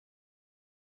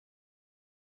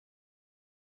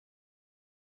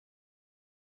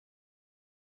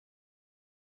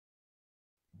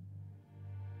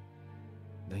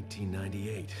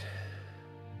1998.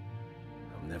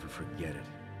 I'll never forget it.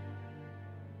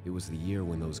 It was the year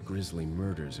when those grisly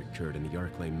murders occurred in the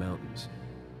Arklay Mountains.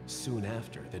 Soon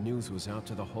after, the news was out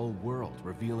to the whole world,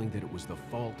 revealing that it was the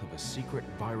fault of a secret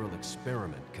viral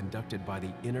experiment conducted by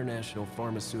the international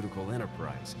pharmaceutical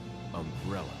enterprise,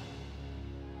 Umbrella.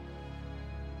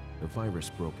 The virus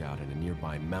broke out in a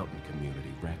nearby mountain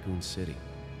community, Raccoon City,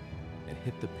 and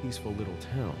hit the peaceful little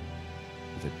town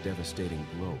with a devastating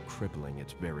blow crippling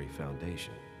its very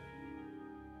foundation.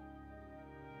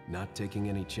 Not taking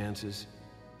any chances,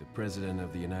 the President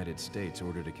of the United States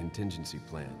ordered a contingency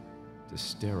plan to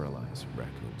sterilize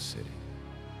Raccoon City.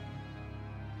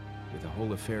 With the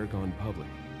whole affair gone public,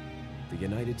 the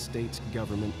United States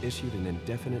government issued an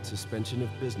indefinite suspension of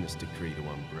business decree to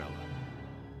Umbrella.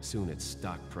 Soon its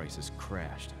stock prices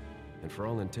crashed, and for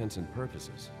all intents and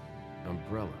purposes,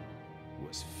 Umbrella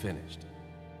was finished.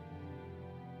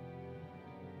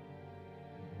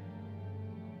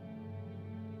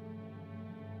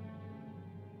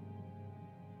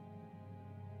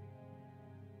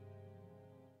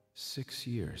 Six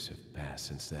years have passed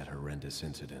since that horrendous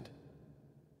incident.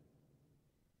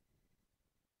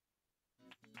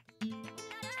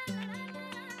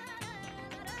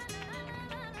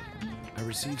 I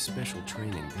received special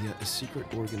training via a secret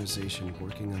organization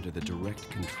working under the direct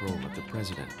control of the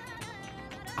president.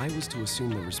 I was to assume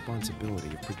the responsibility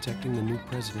of protecting the new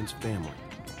president's family.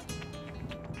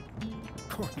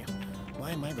 Cornel,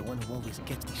 why am I the one who always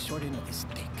gets the short end of the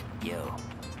stick? You,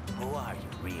 who are you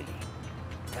really?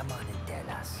 Come on and tell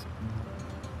us.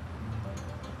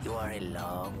 You are a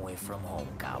long way from home,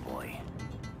 cowboy.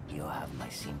 You have my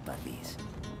sympathies.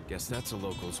 Guess that's a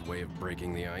local's way of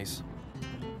breaking the ice.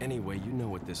 Anyway, you know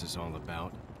what this is all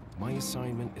about. My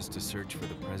assignment is to search for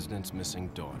the president's missing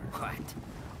daughter. What?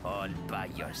 All by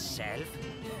yourself?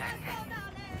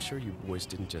 I'm sure you boys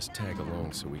didn't just tag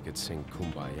along so we could sing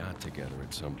Kumbaya together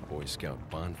at some Boy Scout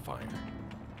bonfire.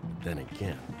 But then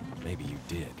again, maybe you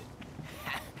did.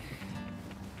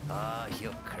 Oh,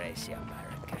 you crazy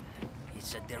American.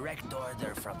 It's a direct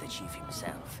order from the chief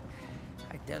himself.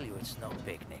 I tell you, it's no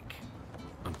picnic.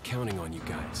 I'm counting on you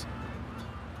guys.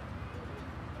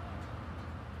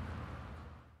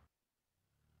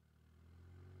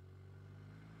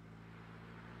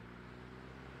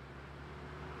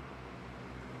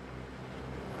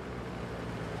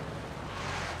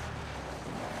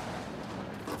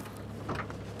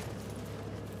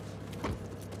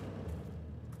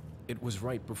 It was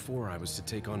right before I was to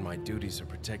take on my duties of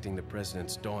protecting the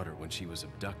president's daughter when she was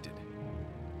abducted.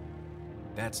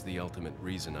 That's the ultimate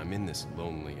reason I'm in this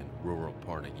lonely and rural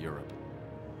part of Europe.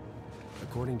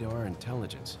 According to our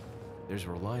intelligence, there's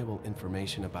reliable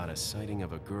information about a sighting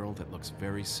of a girl that looks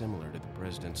very similar to the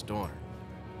president's daughter.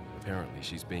 Apparently,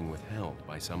 she's being withheld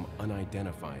by some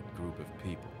unidentified group of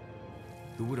people.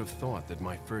 Who would have thought that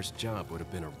my first job would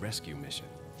have been a rescue mission?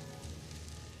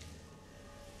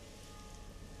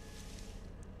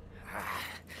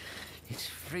 It's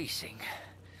freezing.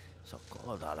 So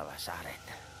cold all of a sudden.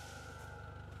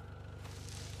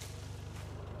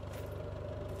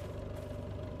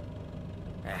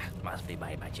 Must be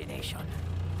my imagination.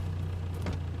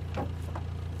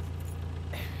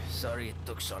 Sorry it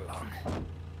took so long.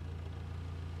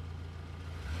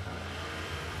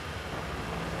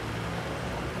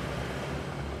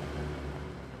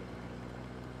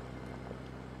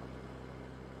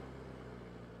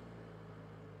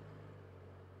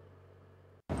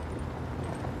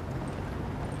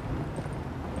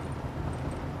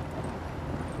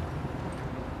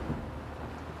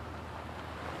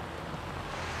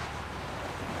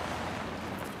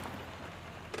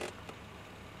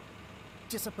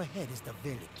 Just up ahead is the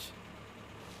village.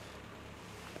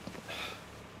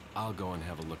 I'll go and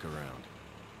have a look around.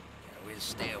 We'll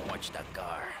stay and watch that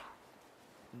car.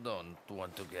 Don't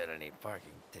want to get any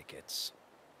parking tickets.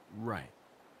 Right.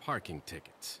 Parking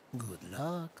tickets. Good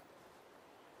luck.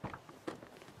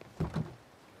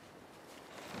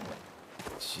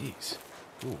 Jeez.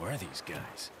 Who are these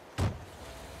guys?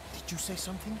 Did you say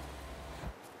something?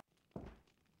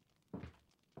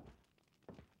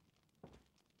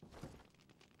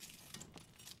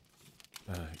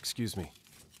 Excuse me.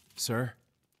 Sir?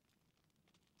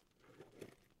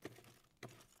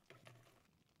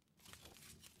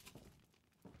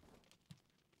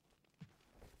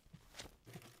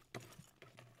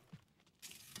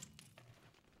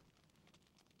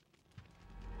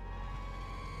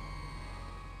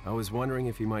 I was wondering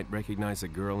if you might recognize the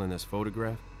girl in this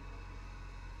photograph?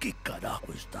 ¿Qué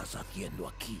carajo estás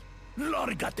haciendo aquí?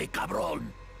 ¡Lárgate,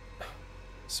 cabrón!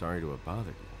 Sorry to have bothered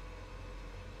you.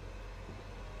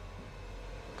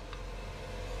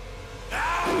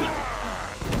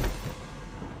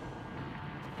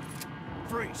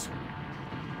 Freeze!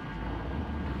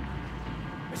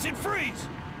 I said freeze!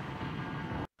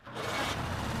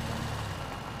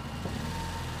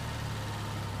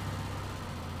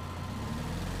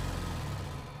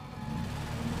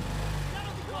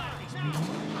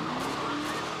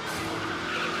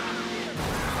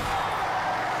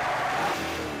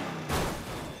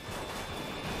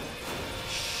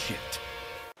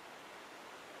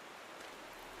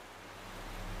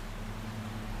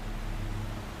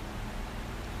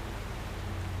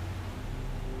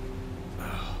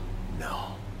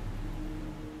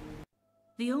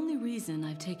 The only reason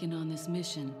I've taken on this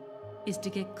mission is to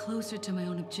get closer to my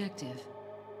own objective.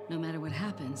 No matter what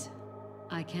happens,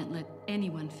 I can't let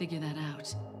anyone figure that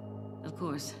out. Of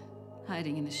course,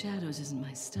 hiding in the shadows isn't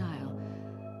my style.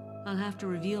 I'll have to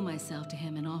reveal myself to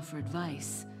him and offer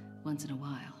advice once in a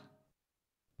while.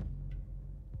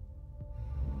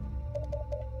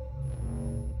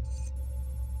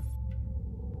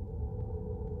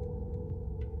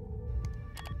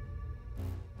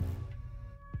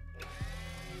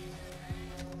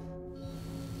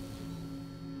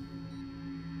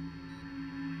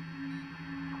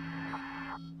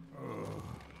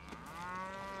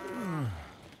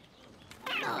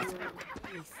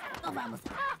 No vamos.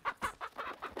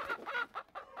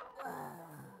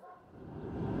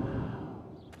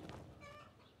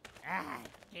 ¡Ay,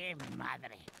 qué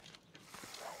madre!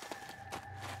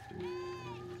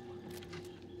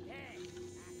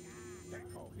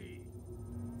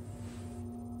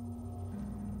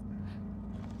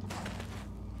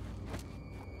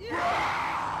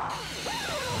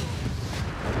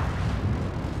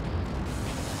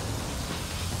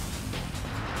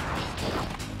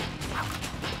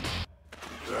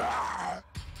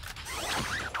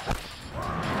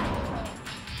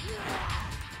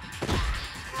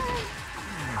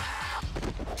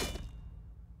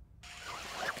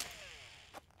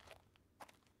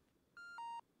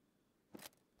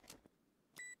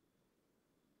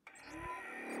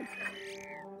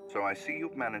 So I see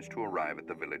you've managed to arrive at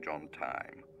the village on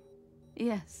time.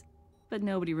 Yes, but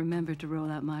nobody remembered to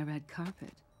roll out my red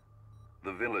carpet.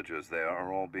 The villagers there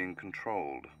are all being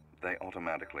controlled. They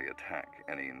automatically attack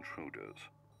any intruders.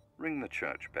 Ring the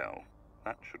church bell.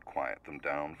 That should quiet them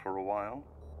down for a while.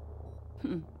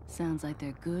 Sounds like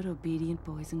they're good, obedient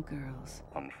boys and girls.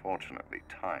 Unfortunately,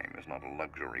 time is not a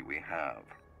luxury we have.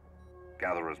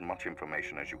 Gather as much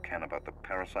information as you can about the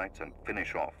parasites and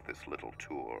finish off this little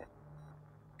tour.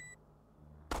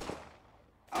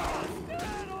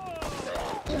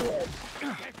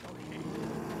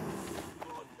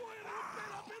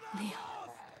 Leon.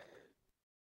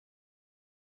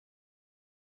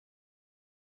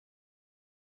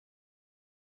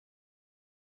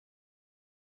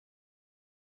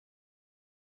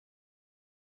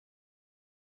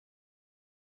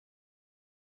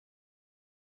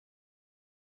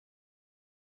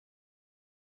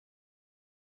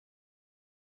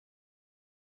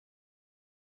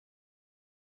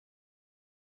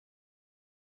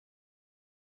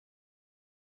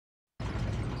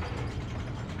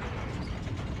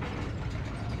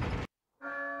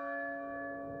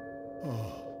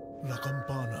 Oh, la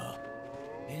campana.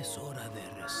 Es hora de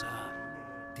rezar.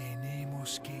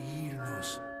 Tenemos que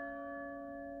irnos.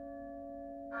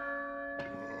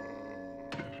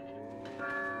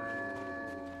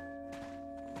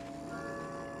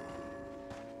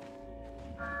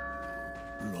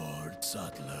 Lord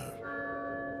Sattler.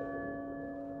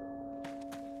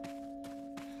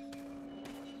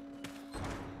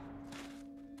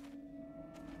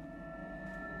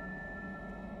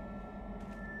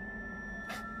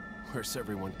 Where's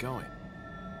everyone going?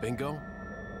 Bingo?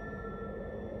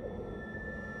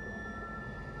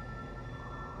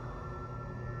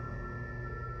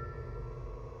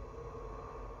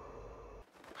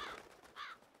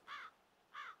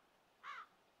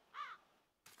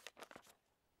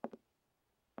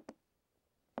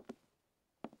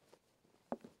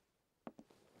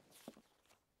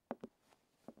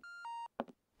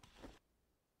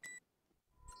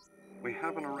 We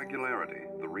have an irregularity.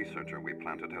 The researcher we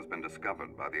planted has been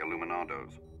discovered by the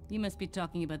Illuminados. You must be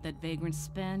talking about that vagrant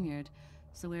Spaniard.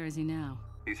 So where is he now?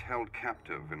 He's held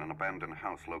captive in an abandoned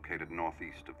house located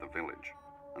northeast of the village.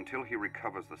 Until he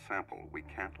recovers the sample, we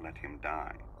can't let him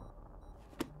die.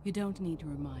 You don't need to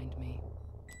remind me.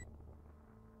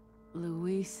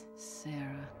 Luis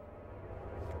Serra.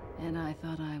 And I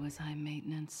thought I was high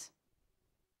maintenance.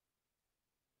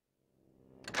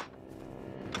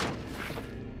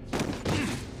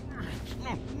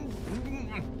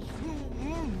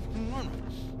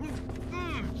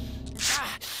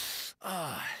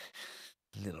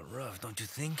 Little rough, don't you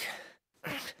think?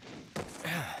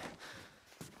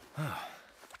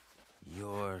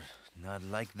 Not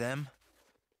like them?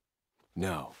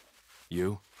 No.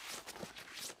 You?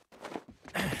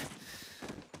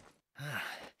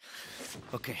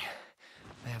 Okay,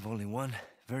 I have only one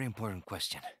very important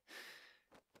question.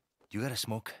 You got a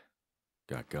smoke?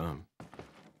 Got gum.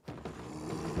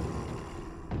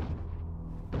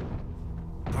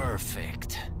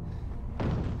 Perfect.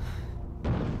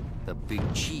 The big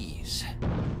cheese.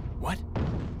 What?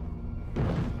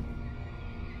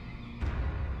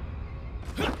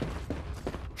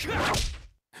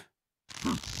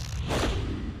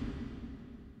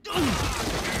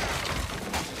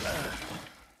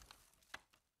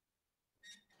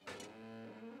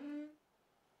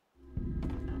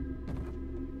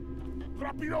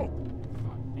 ¡Rápido!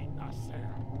 ¡Maldita sea!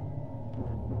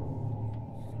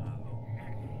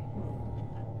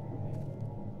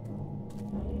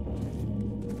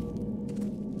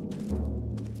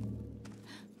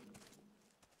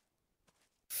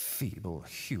 Feeble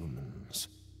humans,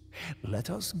 let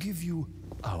us give you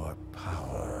our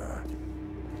power.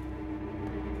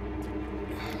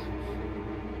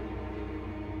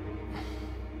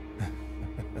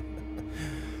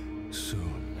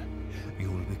 Soon, you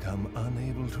will become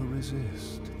unable to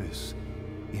resist this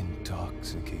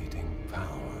intoxicating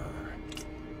power.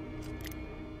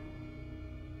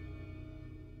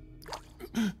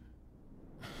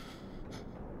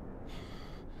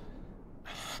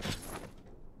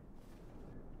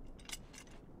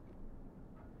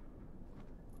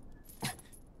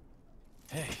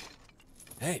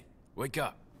 Hey, wake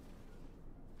up.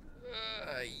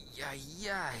 Ay, ay,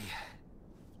 ay.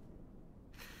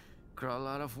 Crawl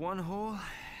out of one hole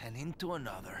and into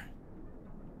another.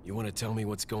 You want to tell me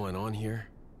what's going on here?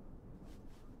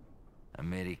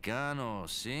 Americano,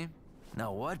 see?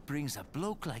 Now what brings a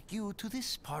bloke like you to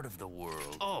this part of the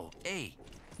world? Oh, hey,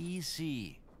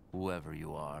 easy, whoever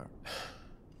you are.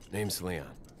 Name's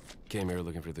Leon. Came here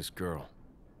looking for this girl.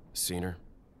 Seen her?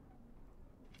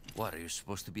 What, are you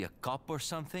supposed to be a cop or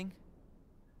something?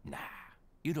 Nah,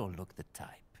 you don't look the type.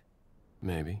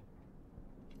 Maybe.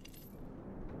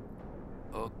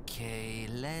 Okay,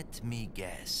 let me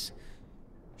guess.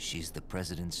 She's the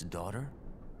president's daughter?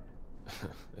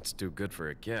 That's too good for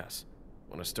a guess.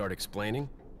 Want to start explaining?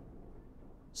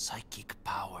 Psychic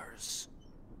powers.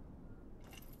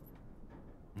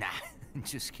 Nah,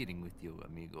 just kidding with you,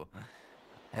 amigo.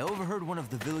 I overheard one of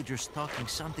the villagers talking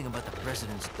something about the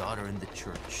president's daughter in the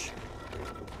church.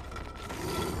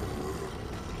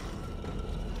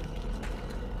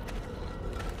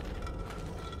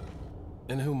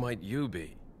 And who might you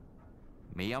be?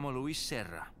 Me llamo Luis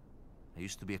Serra. I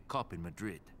used to be a cop in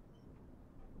Madrid.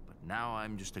 But now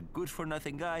I'm just a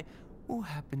good-for-nothing guy who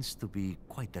happens to be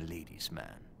quite a ladies'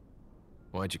 man.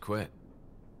 Why'd you quit?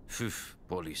 Phew,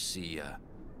 policia.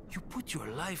 You put your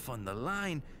life on the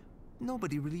line.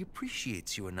 Nobody really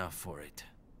appreciates you enough for it.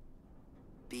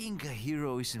 Being a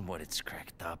hero isn't what it's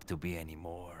cracked up to be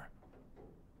anymore.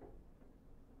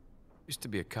 Used to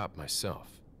be a cop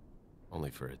myself. Only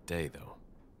for a day, though.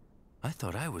 I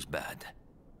thought I was bad.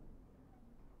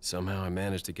 Somehow I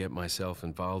managed to get myself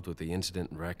involved with the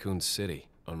incident in Raccoon City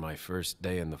on my first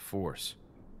day in the force.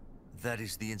 That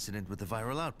is the incident with the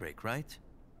viral outbreak, right?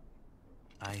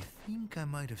 I think I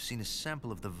might have seen a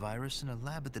sample of the virus in a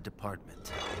lab at the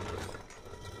department.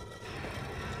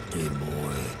 Hey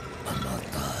boy, I'm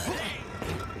not dying.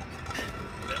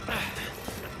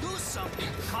 Do something,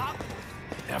 cop!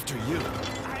 After you.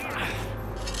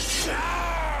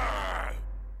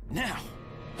 Now!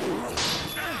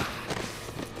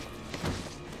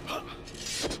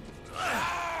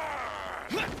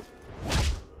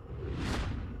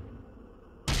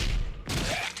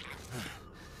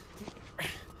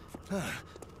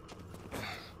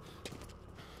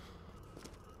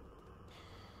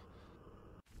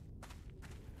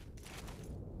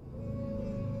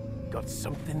 Got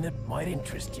something that might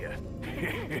interest you.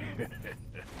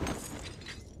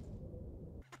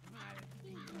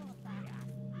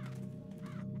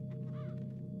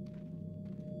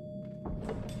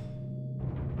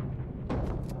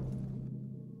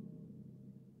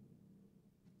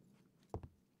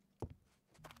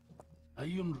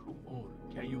 Hay un rumor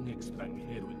que hay un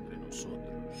extranjero entre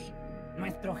nosotros.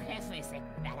 Nuestro jefe se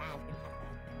curará de la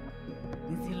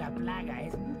rata. Si la plaga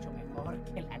es mucho mejor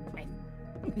que la nuestra.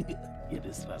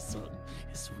 Tienes razón,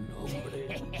 es un hombre.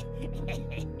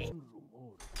 Un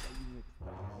rumor que hay un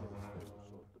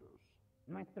extranjero entre nosotros.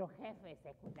 Nuestro jefe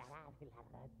se curará de la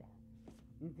rata.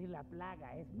 Si la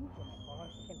plaga es mucho mejor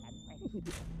que la nuestra.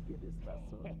 Tienes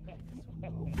razón,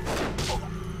 es un hombre.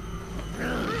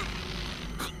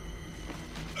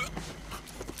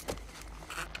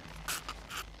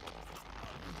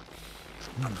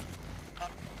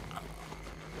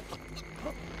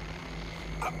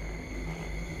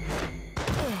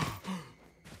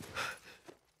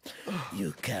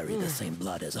 You carry the same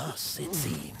blood as us, it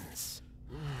seems.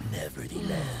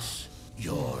 Nevertheless,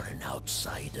 you're an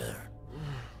outsider.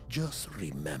 Just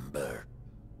remember,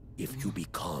 if you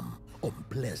become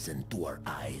unpleasant to our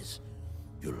eyes,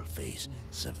 you'll face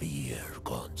severe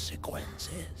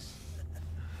consequences.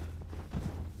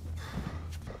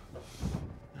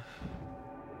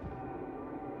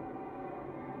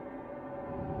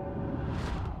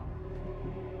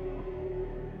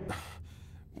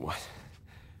 What?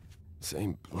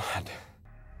 Same blood.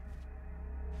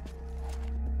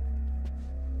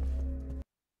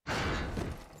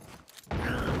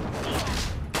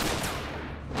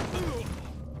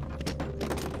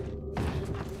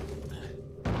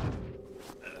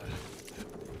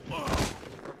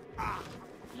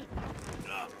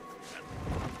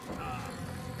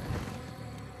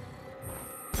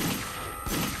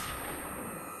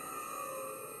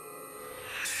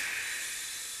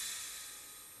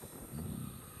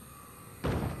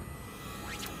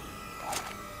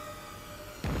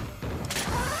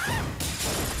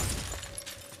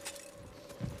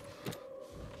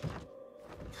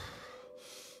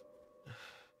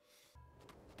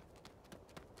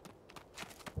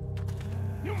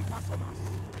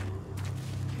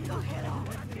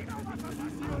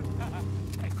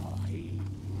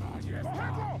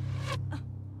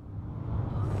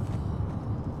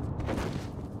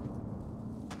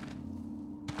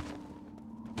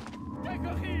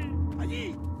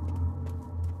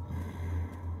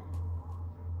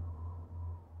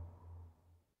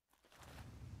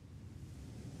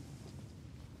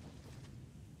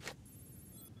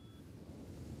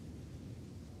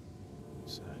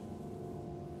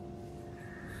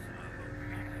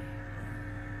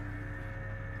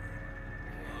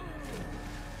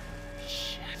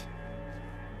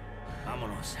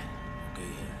 Vámonos. Ok,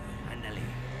 ándale.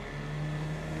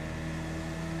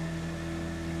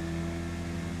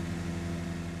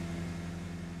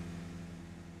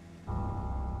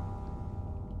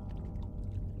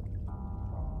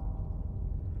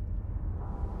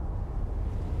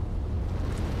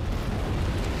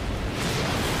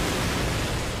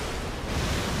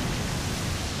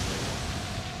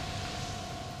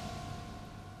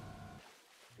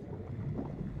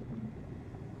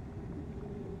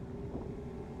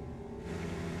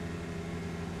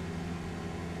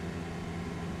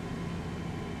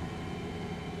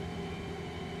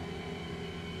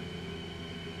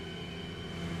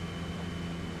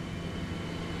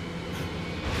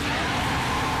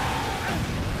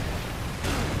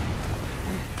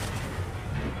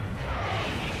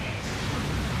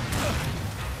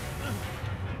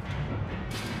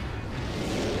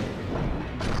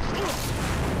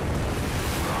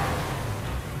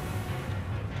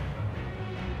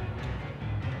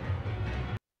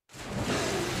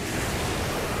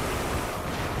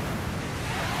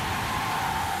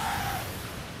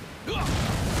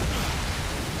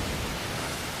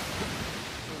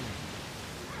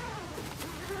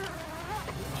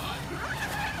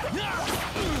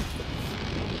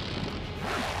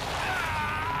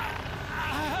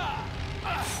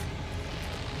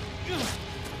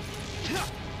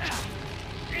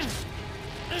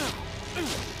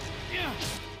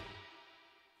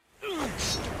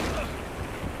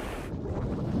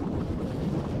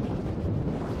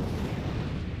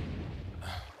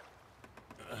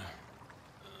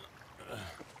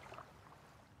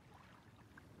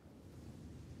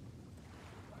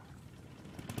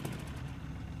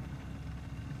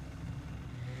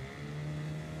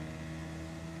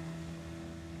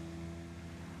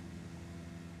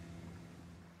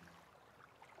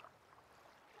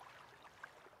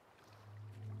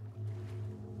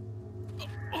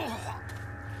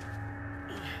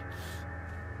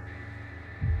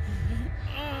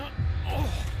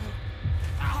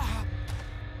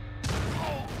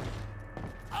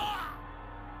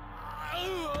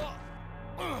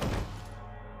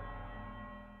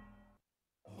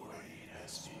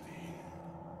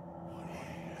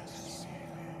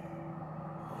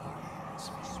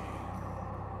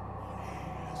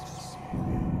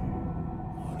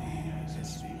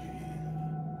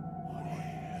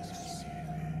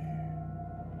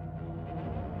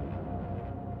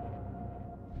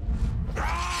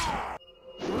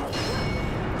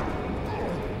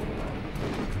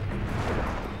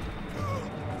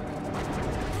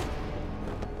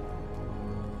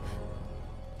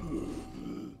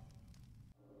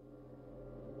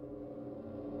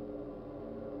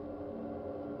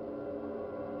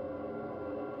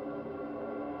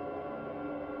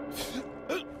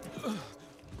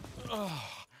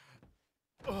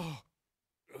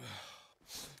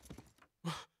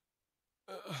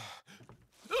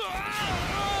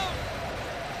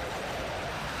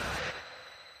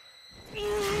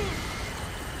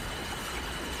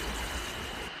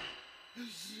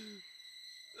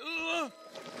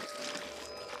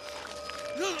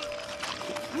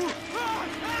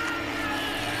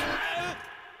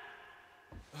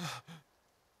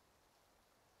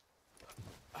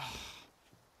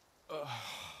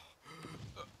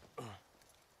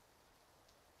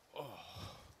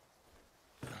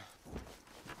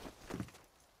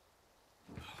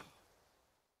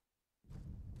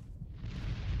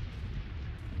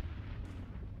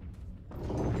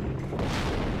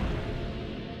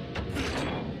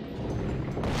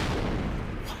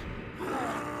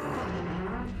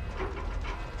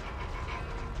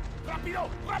 ¡Rápido!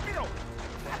 ¡Rápido!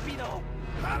 ¡Rápido!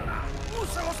 ¡Jala!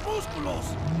 ¡Usa los músculos!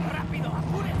 ¡Rápido!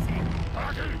 ¡Apúrense! ¡Por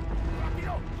aquí!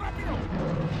 ¡Rápido! ¡Rápido!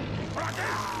 ¡Por aquí!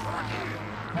 ¡Por aquí!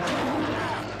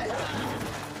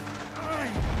 ¡Ay!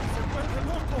 ¡Se vuelve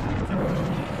loco!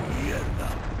 ¡Mierda!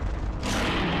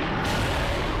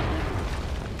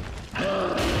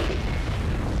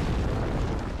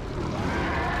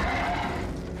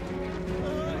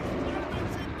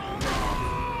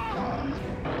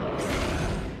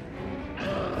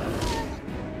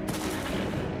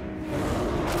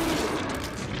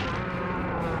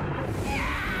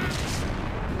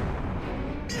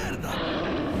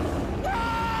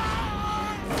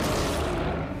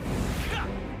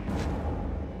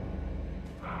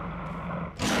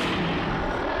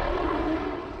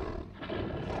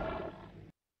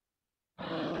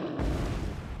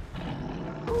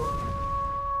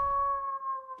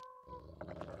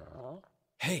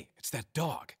 Hey, it's that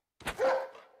dog.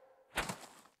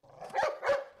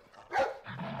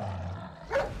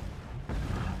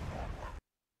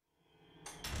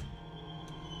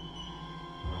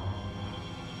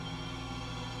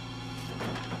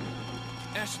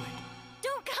 Ashley.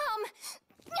 Don't come!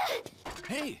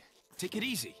 Hey, take it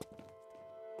easy.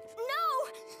 No!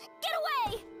 Get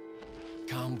away!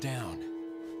 Calm down.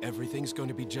 Everything's going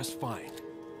to be just fine.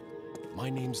 My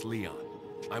name's Leon.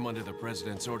 I'm under the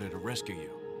President's order to rescue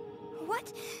you.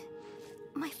 What?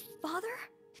 My father?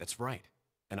 That's right.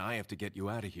 And I have to get you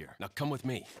out of here. Now come with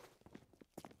me.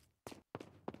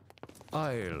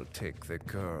 I'll take the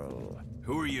girl.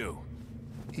 Who are you?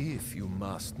 If you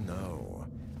must know,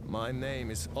 my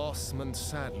name is Osman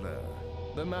Sadler,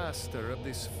 the master of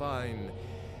this fine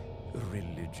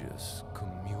religious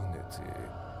community.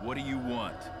 What do you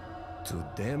want? To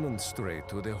demonstrate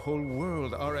to the whole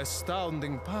world our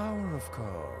astounding power, of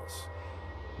course.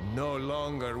 No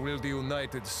longer will the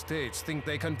United States think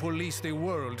they can police the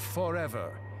world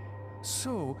forever.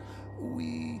 So,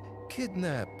 we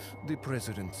kidnapped the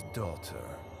president's daughter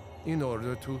in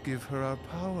order to give her our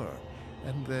power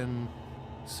and then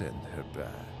send her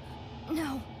back.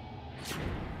 No.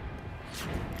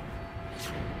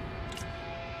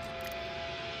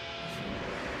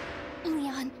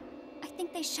 Leon, I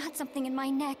think they shot something in my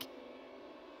neck.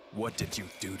 What did you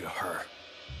do to her?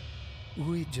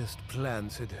 We just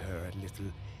planted her a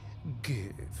little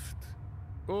gift.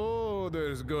 Oh,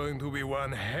 there's going to be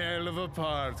one hell of a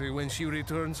party when she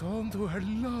returns home to her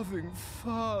loving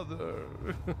father.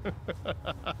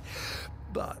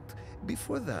 But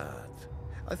before that,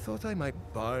 I thought I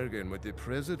might bargain with the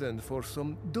president for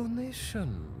some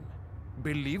donation.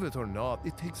 Believe it or not,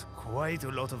 it takes quite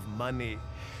a lot of money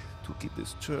to keep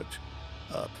this church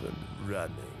up and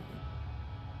running.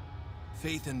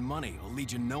 Faith and money will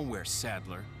lead you nowhere,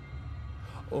 Sadler.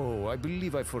 Oh, I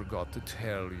believe I forgot to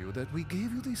tell you that we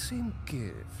gave you the same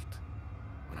gift.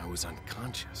 When I was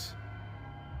unconscious.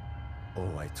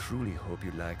 Oh, I truly hope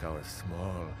you like our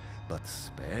small but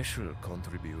special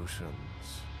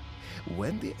contributions.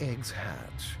 When the eggs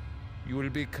hatch, you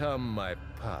will become my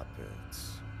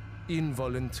puppets.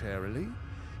 Involuntarily,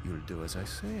 you'll do as I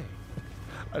say.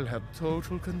 I'll have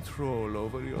total control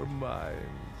over your minds.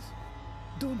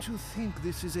 Don't you think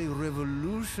this is a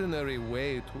revolutionary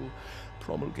way to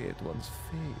promulgate one's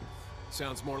faith?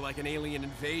 Sounds more like an alien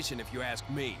invasion if you ask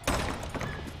me.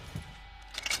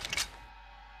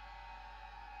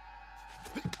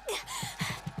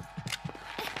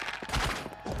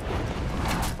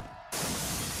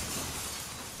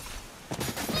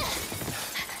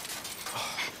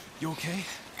 You okay?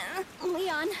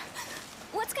 Leon,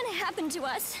 what's gonna happen to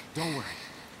us? Don't worry.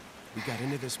 We got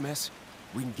into this mess,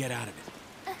 we can get out of it.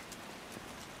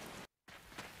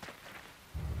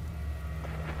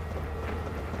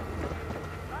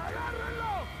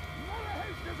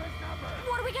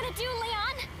 What are we gonna do,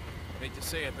 Leon? Hate to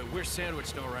say it, but we're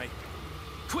sandwiched all right.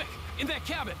 Quick, in that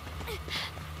cabin!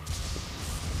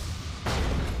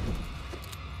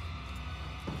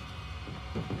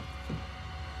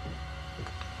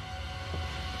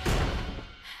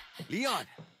 Leon!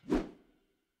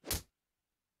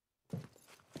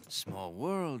 Small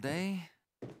world, eh?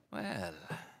 Well,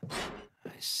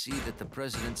 I see that the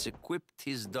president's equipped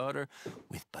his daughter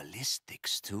with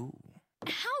ballistics, too.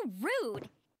 How rude!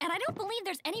 And I don't believe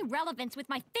there's any relevance with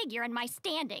my figure and my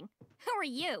standing. Who are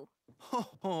you?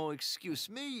 Oh, excuse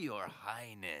me, Your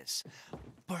Highness.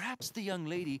 Perhaps the young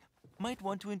lady might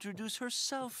want to introduce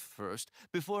herself first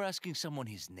before asking someone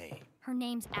his name. Her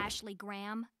name's Ashley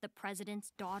Graham, the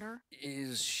president's daughter.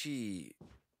 Is she...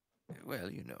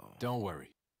 well, you know. Don't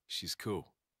worry. She's cool.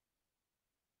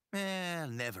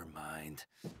 Never mind.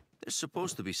 There's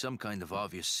supposed to be some kind of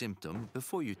obvious symptom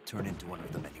before you turn into one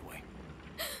of them anyway.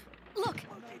 Look,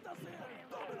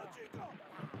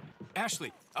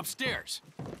 Ashley, upstairs!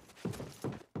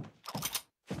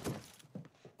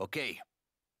 Okay,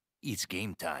 it's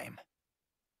game time.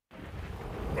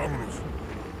 Vámonos.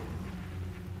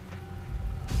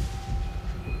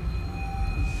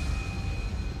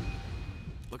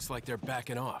 Looks like they're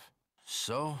backing off.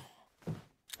 So,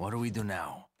 what do we do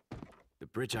now? The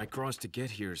bridge I crossed to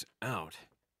get here's out,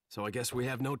 so I guess we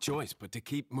have no choice but to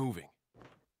keep moving.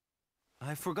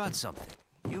 I forgot something.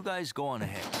 You guys go on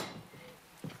ahead.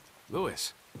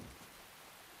 Louis.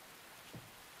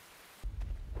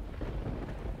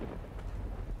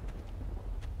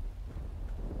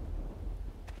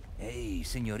 Hey,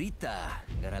 señorita.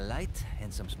 Got a light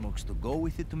and some smokes to go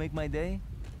with it to make my day?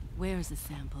 Where's the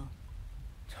sample?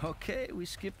 Okay, we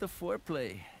skipped the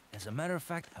foreplay. As a matter of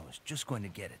fact, I was just going to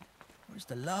get it. Where's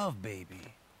the love, baby?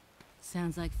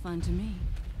 Sounds like fun to me.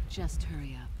 Just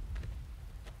hurry up.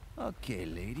 Okay,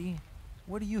 lady.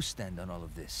 Where do you stand on all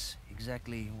of this?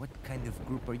 Exactly what kind of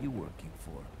group are you working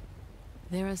for?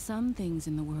 There are some things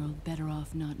in the world better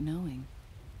off not knowing.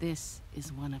 This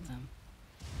is one of them.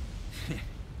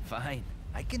 Fine.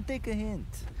 I can take a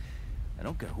hint. I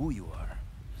don't care who you are,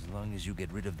 as long as you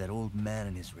get rid of that old man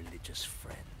and his religious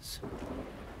friends.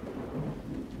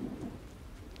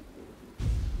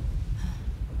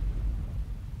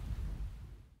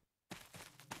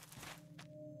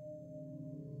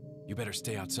 You better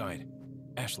stay outside.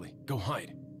 Ashley, go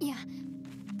hide. Yeah.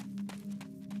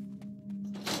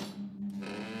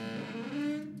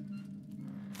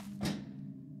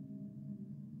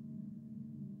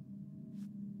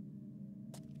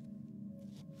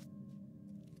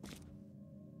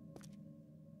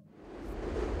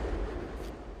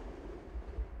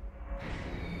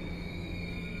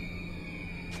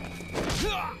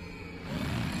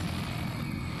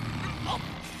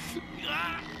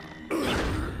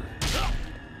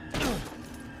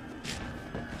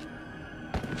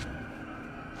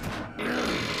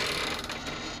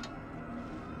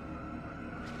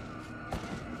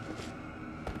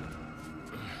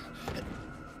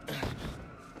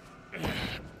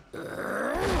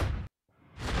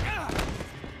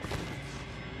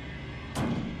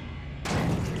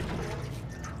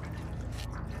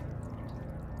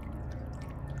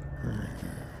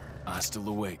 Hasta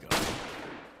luego.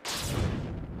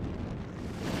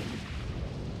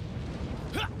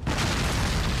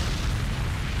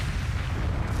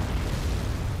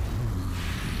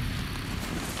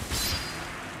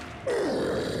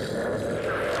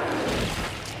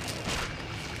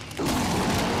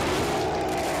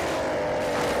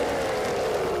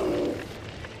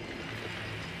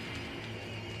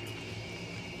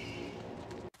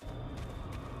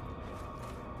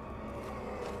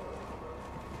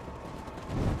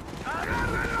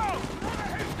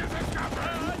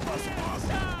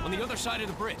 On the other side of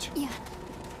the bridge. Yeah.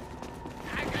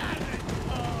 I got it!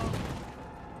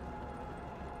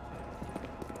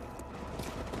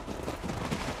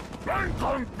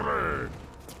 Encontré!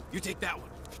 You take that one.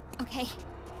 Okay.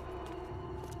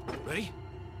 Ready?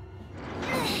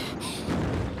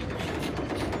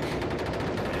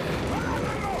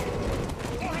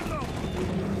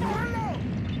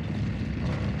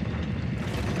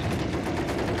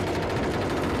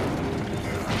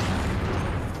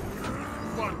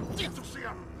 ¡Maldito sea!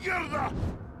 ¡Mierda!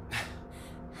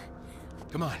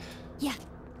 Come on. Yeah.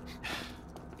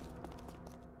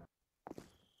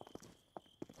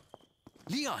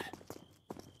 Leon!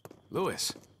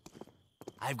 Louis.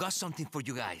 I've got something for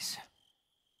you guys.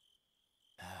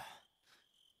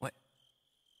 What?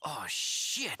 Oh,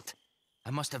 shit!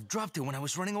 I must have dropped it when I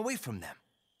was running away from them.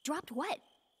 Dropped what?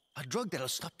 A drug that'll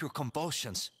stop your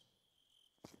convulsions.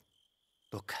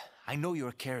 Look, I know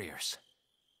you're carriers.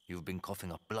 You've been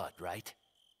coughing up blood, right?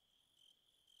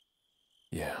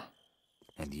 Yeah.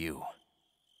 And you?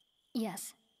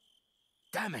 Yes.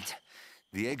 Damn it!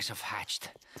 The eggs have hatched.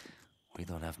 We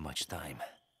don't have much time.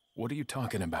 What are you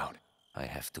talking about? I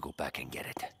have to go back and get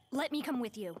it. Let me come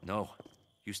with you. No,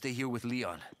 you stay here with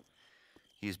Leon.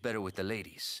 He is better with the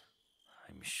ladies,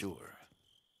 I'm sure.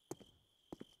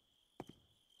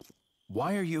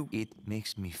 Why are you... It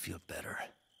makes me feel better.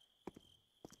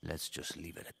 Let's just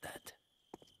leave it at that.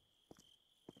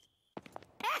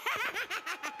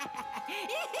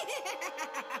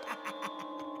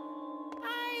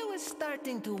 I was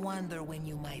starting to wonder when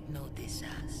you might notice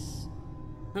us.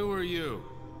 Who are you?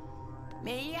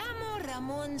 Me llamo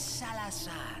Ramon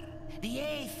Salazar, the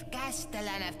 8th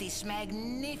Castellan of this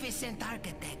magnificent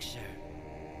architecture.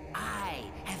 I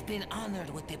have been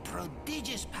honored with the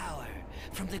prodigious power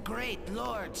from the great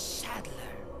Lord Sadler.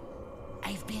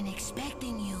 I've been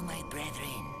expecting you, my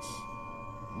brethren.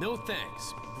 No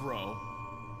thanks, bro.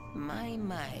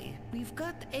 My, we've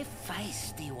got a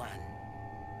feisty one.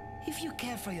 If you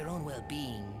care for your own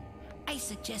well-being, I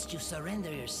suggest you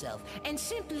surrender yourself and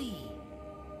simply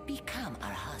become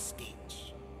our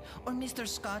hostage. Or Mr.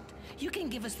 Scott, you can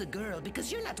give us the girl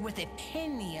because you're not worth a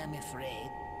penny, I'm afraid.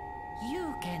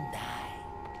 You can die.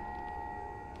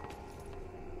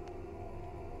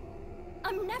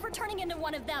 I'm never turning into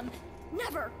one of them.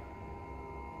 Never.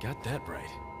 Got that right.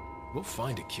 We'll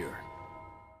find a cure.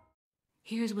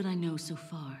 Here's what I know so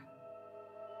far.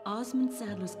 Osmond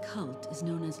Saddler's cult is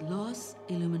known as Los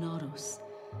Illuminados.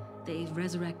 They've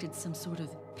resurrected some sort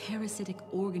of parasitic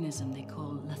organism they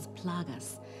call Las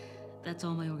Plagas. That's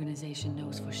all my organization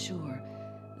knows for sure,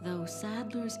 though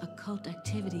Saddler's occult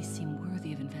activities seem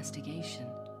worthy of investigation.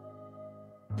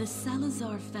 The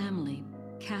Salazar family,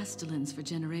 Castellans for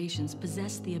generations,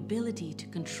 possessed the ability to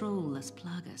control Las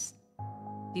Plagas.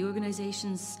 The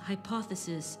organization's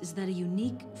hypothesis is that a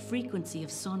unique frequency of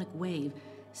sonic wave,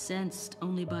 sensed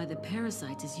only by the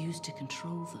parasites, is used to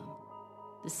control them.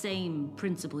 The same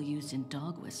principle used in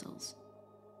dog whistles.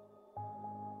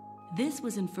 This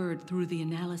was inferred through the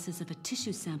analysis of a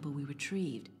tissue sample we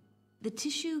retrieved. The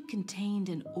tissue contained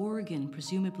an organ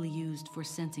presumably used for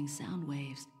sensing sound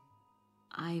waves.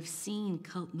 I've seen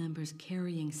cult members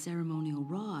carrying ceremonial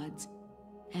rods,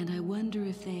 and I wonder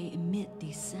if they emit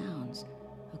these sounds.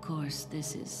 Of course,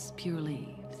 this is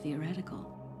purely theoretical.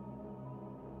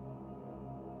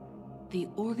 The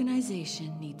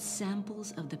organization needs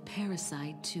samples of the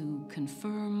parasite to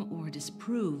confirm or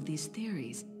disprove these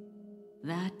theories.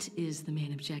 That is the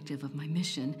main objective of my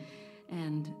mission,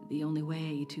 and the only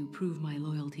way to prove my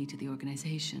loyalty to the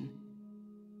organization.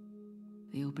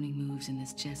 The opening moves in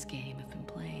this chess game have been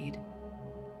played.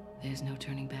 There's no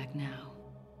turning back now.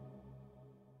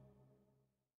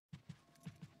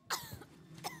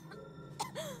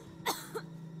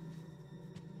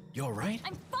 You all right?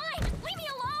 I'm fine! Leave me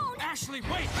alone! Ashley,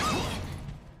 wait!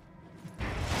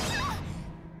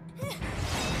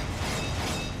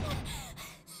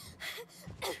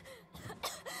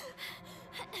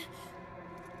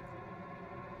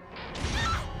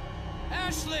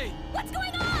 Ashley! What's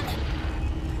going on?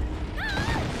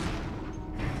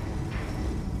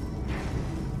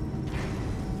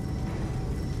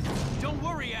 Don't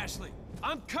worry, Ashley.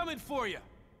 I'm coming for you.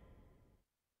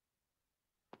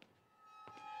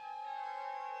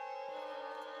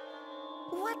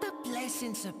 What a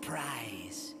pleasant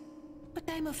surprise. But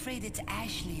I'm afraid it's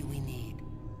Ashley we need.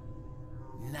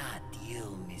 Not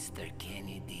you, Mr.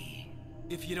 Kennedy.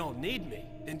 If you don't need me,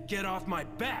 then get off my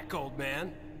back, old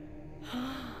man.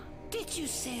 Did you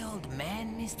say old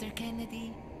man, Mr.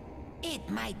 Kennedy? It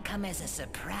might come as a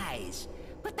surprise,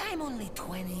 but I'm only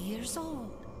 20 years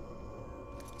old.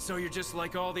 So you're just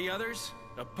like all the others?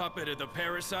 A puppet of the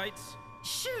parasites?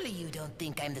 Surely you don't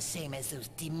think I'm the same as those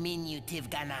diminutive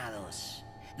ganados.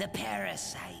 The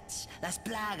parasites, las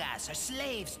plagas, are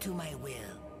slaves to my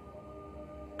will.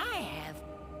 I have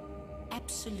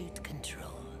absolute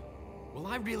control. Well,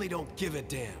 I really don't give a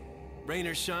damn. Rain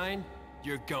or shine,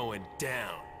 you're going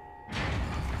down.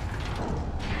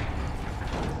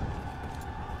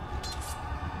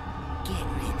 Get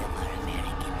rid of our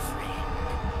American friend.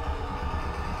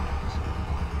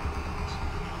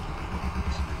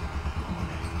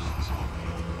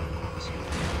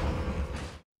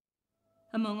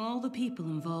 Among all the people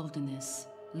involved in this,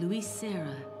 Luis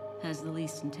Serra has the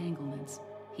least entanglements.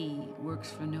 He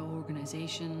works for no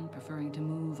organization, preferring to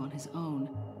move on his own.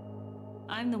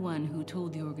 I'm the one who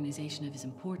told the organization of his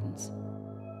importance.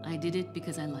 I did it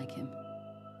because I like him.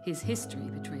 His history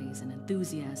betrays an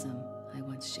enthusiasm I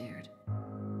once shared.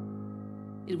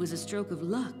 It was a stroke of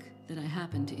luck that I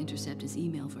happened to intercept his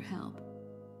email for help.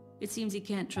 It seems he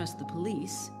can't trust the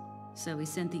police, so he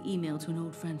sent the email to an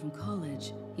old friend from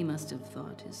college. He must have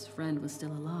thought his friend was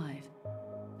still alive.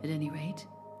 At any rate,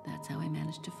 that's how I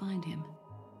managed to find him.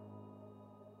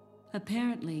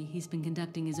 Apparently, he's been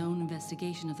conducting his own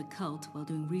investigation of the cult while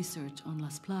doing research on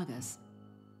Las Plagas.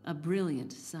 A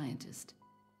brilliant scientist.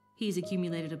 He's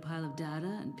accumulated a pile of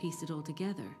data and pieced it all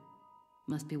together.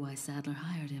 Must be why Saddler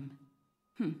hired him.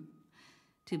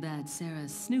 Too bad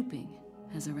Sarah's snooping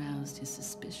has aroused his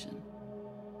suspicion.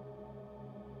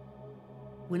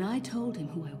 When I told him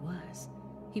who I was,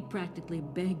 he practically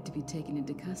begged to be taken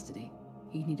into custody.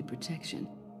 He needed protection.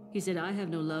 He said, I have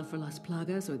no love for Las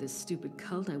Plagas or this stupid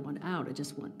cult. I want out. I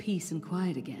just want peace and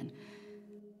quiet again.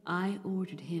 I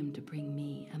ordered him to bring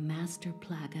me a master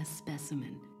plaga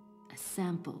specimen, a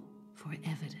sample for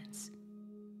evidence.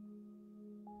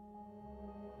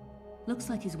 Looks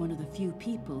like he's one of the few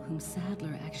people whom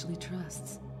Saddler actually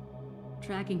trusts.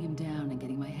 Tracking him down and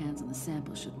getting my hands on the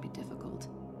sample shouldn't be difficult.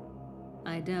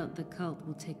 I doubt the cult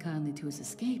will take kindly to his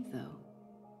escape, though.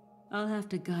 I'll have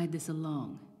to guide this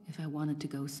along if I want it to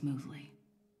go smoothly.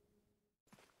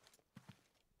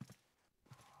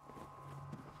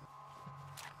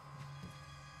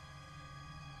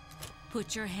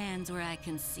 Put your hands where I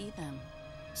can see them.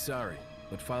 Sorry,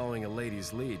 but following a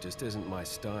lady's lead just isn't my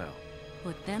style.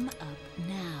 Put them up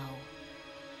now.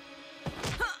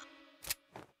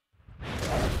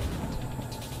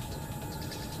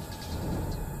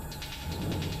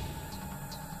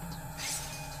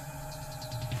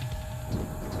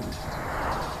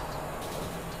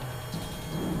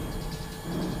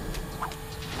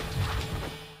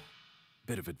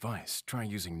 Bit of advice, try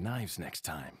using knives next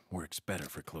time. Works better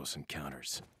for close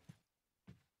encounters.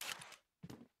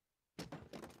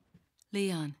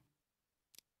 Leon.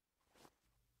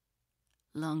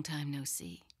 Long time no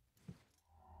see.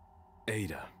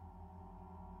 Ada.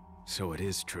 So it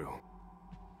is true.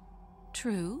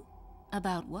 True?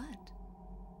 About what?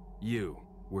 You,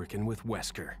 working with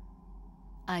Wesker.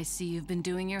 I see you've been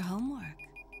doing your homework.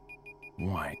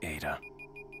 Why, Ada?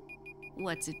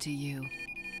 What's it to you?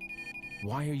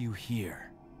 Why are you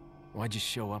here? Why'd you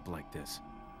show up like this?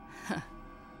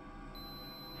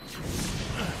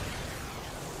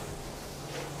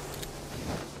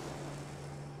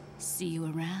 See you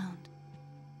around.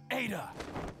 Ada!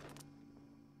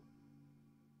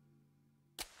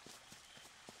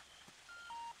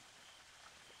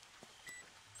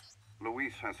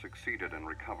 Luis has succeeded in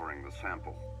recovering the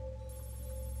sample.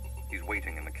 He's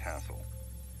waiting in the castle.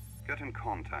 Get in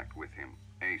contact with him,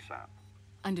 ASAP.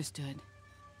 Understood.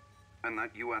 And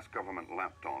that US government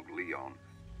lapdog, Leon.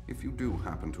 If you do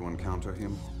happen to encounter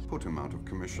him, put him out of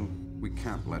commission. We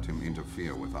can't let him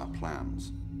interfere with our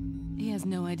plans. He has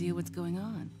no idea what's going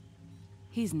on.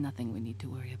 He's nothing we need to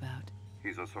worry about.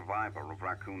 He's a survivor of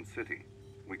Raccoon City.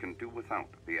 We can do without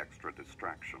the extra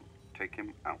distraction. Take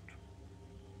him out.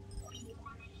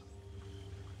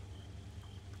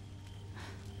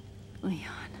 Leon.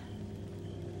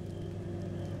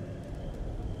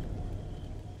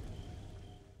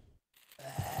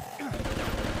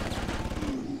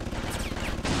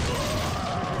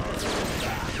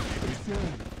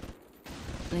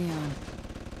 Leon,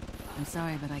 I'm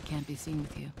sorry, but I can't be seen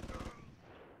with you.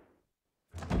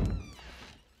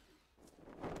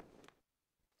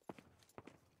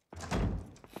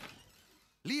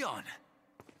 Leon!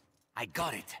 I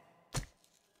got it.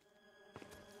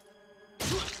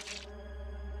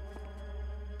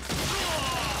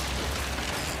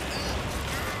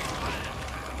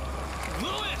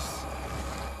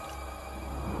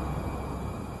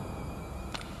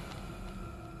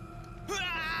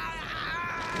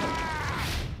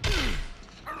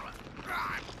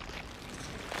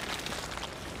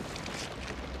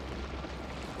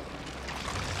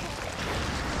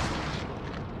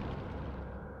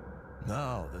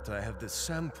 Now that I have the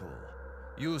sample,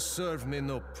 you serve me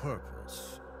no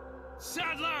purpose.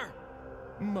 Sadler!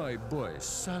 My boy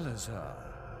Salazar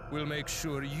will make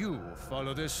sure you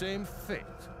follow the same fate.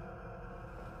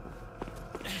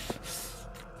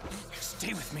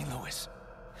 Stay with me, Louis.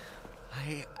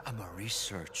 I am a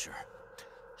researcher,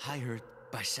 hired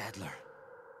by Sadler.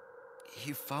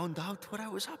 He found out what I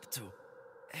was up to.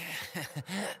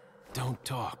 Don't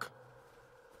talk.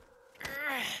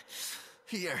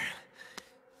 Here.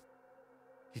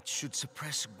 It should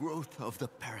suppress growth of the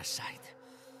parasite.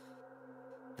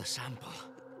 The sample.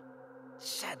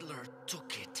 Sadler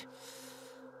took it.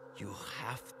 You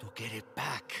have to get it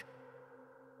back.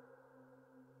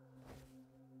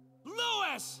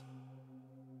 Louis!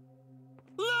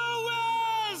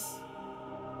 Louis!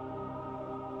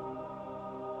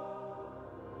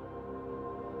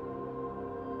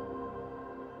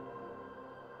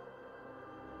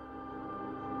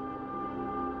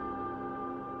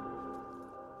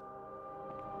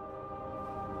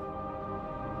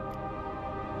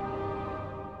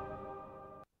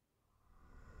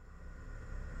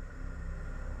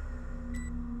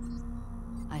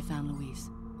 I found Louise.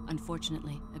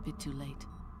 Unfortunately, a bit too late.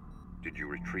 Did you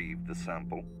retrieve the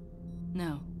sample?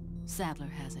 No, Sadler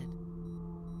has it.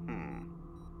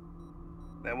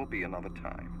 There will be another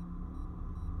time.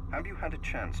 Have you had a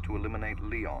chance to eliminate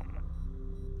Leon?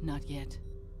 Not yet.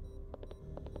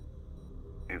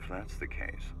 If that's the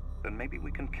case, then maybe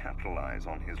we can capitalize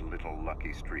on his little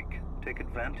lucky streak. Take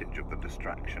advantage of the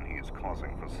distraction he is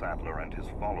causing for Sadler and his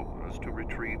followers to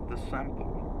retrieve the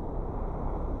sample.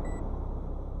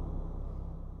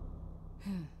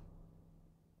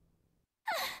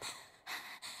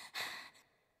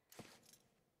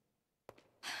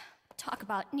 Talk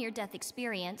about near-death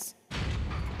experience.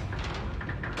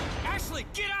 Ashley,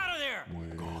 get out of there!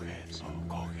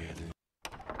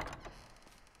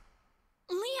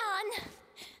 Leon!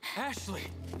 Ashley!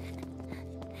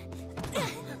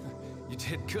 You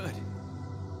did good.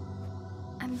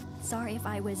 I'm sorry if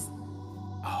I was...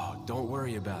 Oh, don't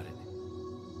worry about it.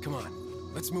 Come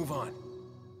on, let's move on.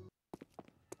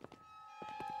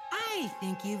 I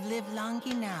think you've lived long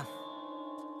enough.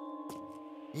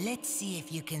 Let's see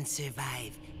if you can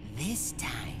survive this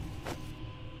time.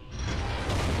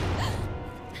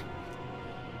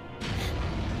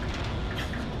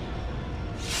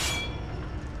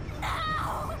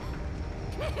 No!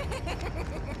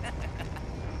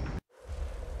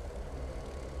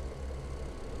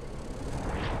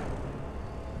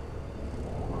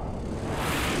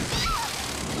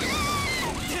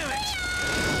 Damn it!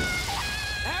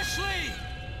 Ashley!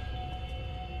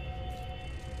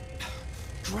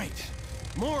 Great.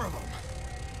 More of them.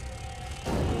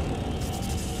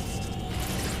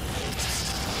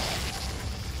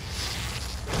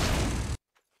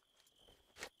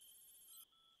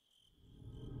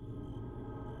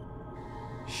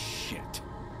 Shit.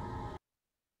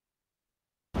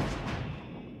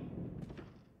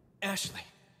 Ashley.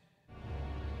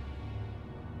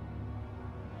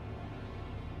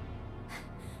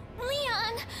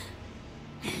 Leon!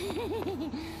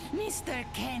 Mr.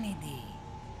 Kennedy,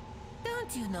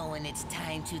 don't you know when it's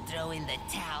time to throw in the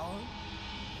towel?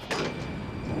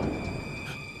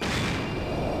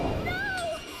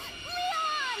 No!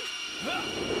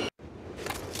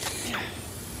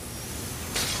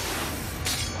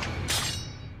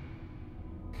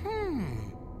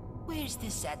 Leon! Where's the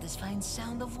satisfying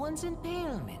sound of one's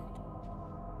impalement?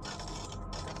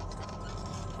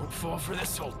 Won't fall for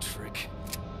this old trick.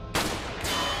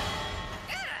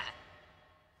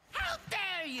 How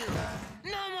dare you!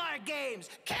 No more games!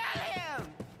 Kill him!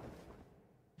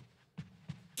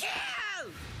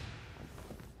 Kill!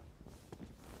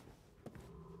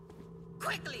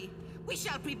 Quickly! We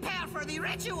shall prepare for the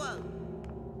ritual!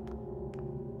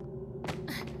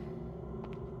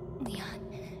 Leon,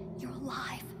 you're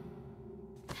alive.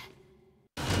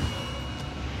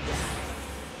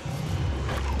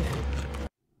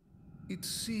 It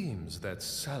seems that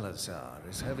Salazar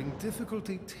is having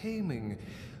difficulty taming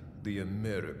the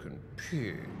American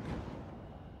pig.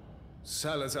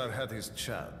 Salazar had his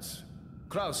chance.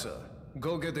 Krauser,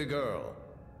 go get the girl.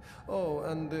 Oh,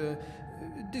 and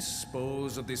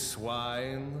dispose of the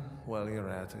swine while you're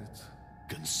at it.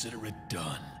 Consider it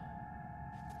done.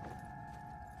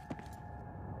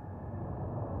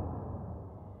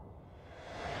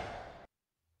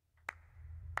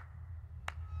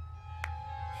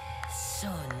 So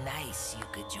nice you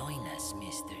could join us,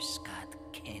 Mr. Scott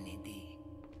Kennedy.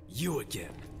 You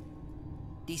again.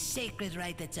 The sacred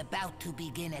rite that's about to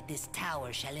begin at this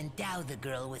tower shall endow the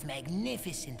girl with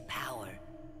magnificent power.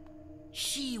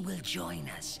 She will join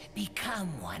us,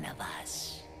 become one of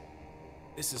us.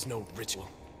 This is no ritual.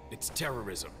 It's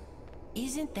terrorism.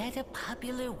 Isn't that a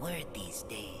popular word these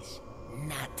days?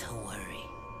 Not to worry.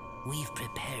 We've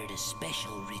prepared a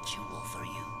special ritual for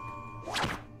you.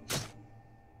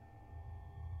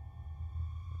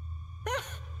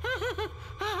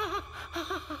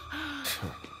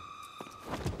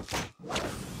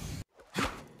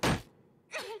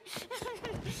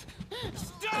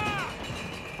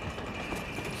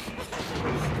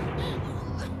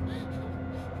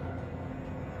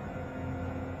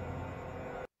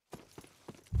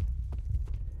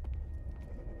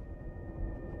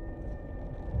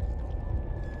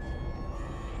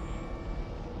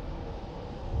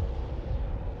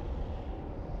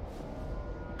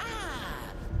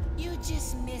 You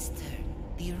just missed her.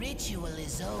 The ritual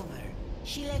is over.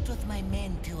 She left with my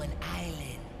men to an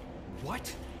island.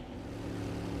 What?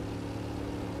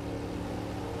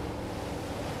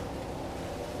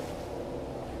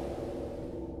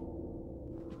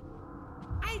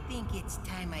 I think it's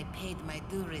time I paid my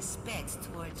due respects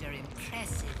towards your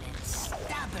impressive and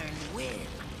stubborn will.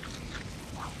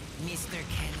 Mr.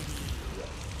 Kennedy,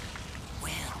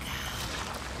 welcome.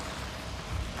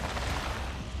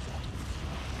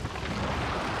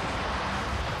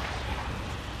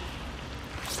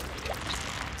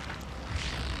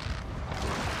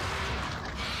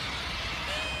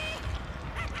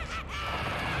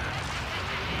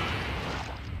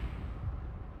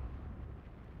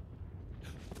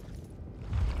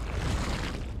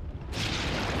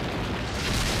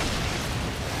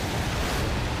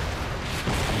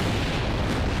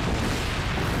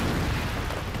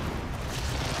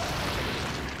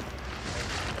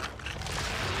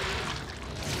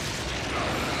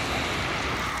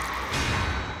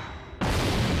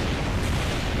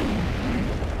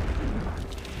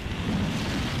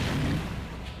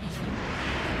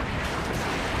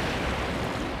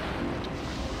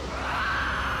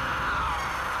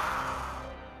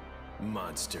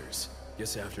 Monsters.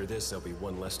 Guess after this, there'll be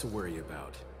one less to worry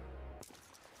about.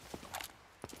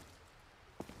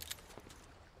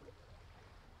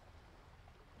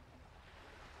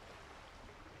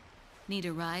 Need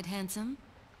a ride, handsome?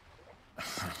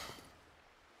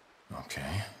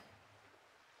 Okay.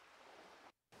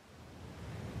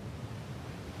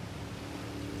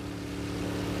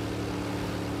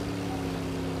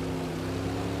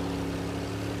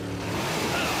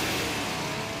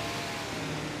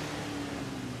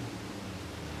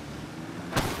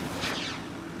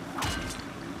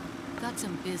 Got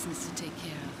some business to take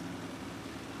care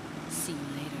of. See you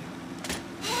later.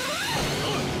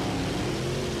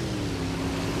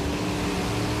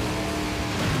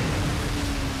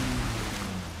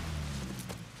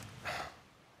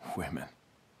 Women.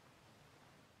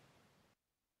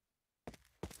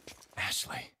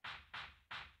 Ashley.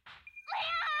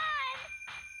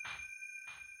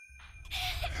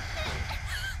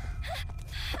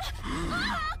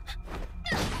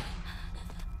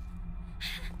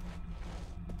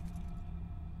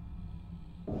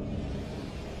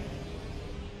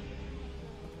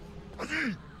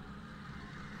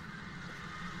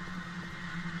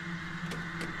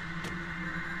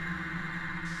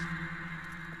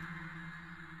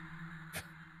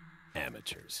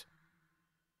 Amateurs.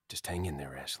 Just hang in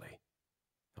there, Ashley.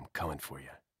 I'm coming for you.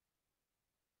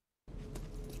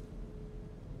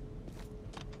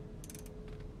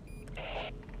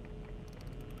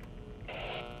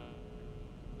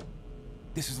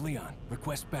 This is Leon.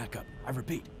 Request backup. I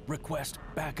repeat, request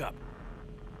backup.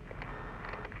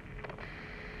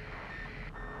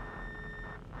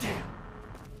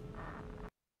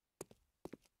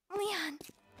 Leon.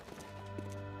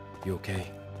 You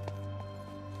okay?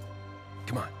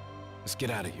 Come on, let's get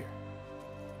out of here.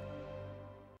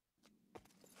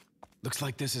 Looks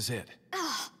like this is it.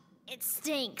 Ugh, it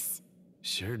stinks.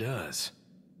 Sure does.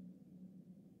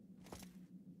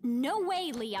 No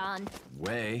way, Leon.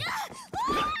 Way?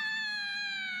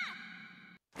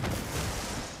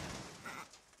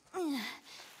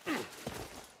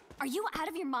 Are you out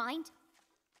of your mind?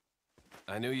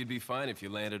 I knew you'd be fine if you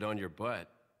landed on your butt.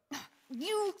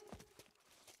 You...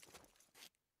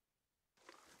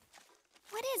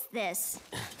 What is this?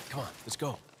 Come on, let's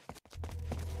go.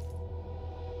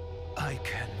 I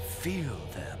can feel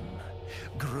them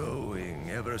growing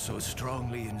ever so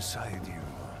strongly inside you.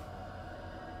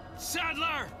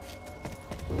 Sadler!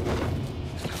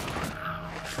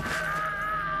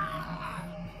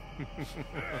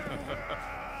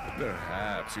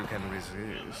 Perhaps you can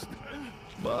resist,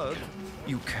 but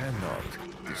you cannot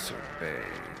disobey.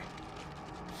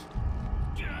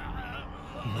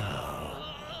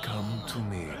 Now, come to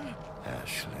me,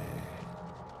 Ashley.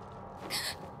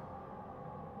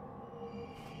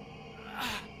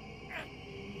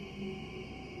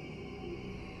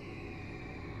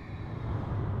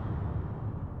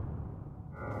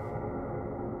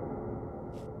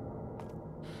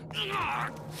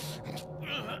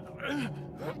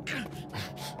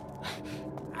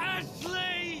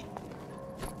 Ashley!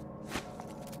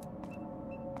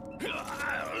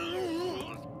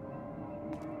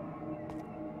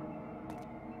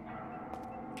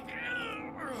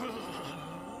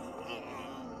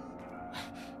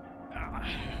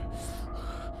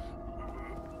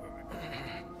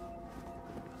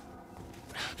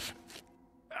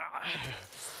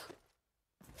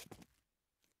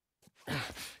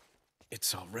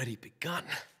 It's already begun.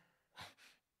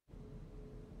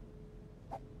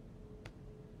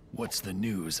 What's the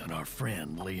news on our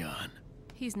friend, Leon?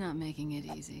 He's not making it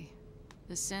easy.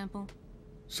 The sample?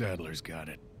 Sadler's got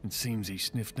it. It seems he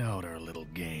sniffed out our little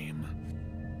game.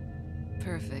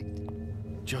 Perfect.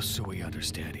 Just so we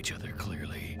understand each other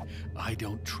clearly, I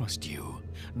don't trust you,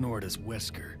 nor does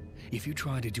Wesker. If you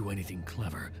try to do anything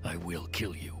clever, I will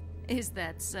kill you. Is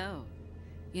that so?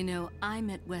 You know, I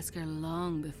met Wesker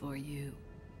long before you.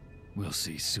 We'll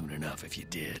see soon enough if you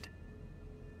did.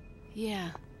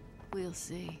 Yeah, we'll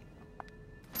see.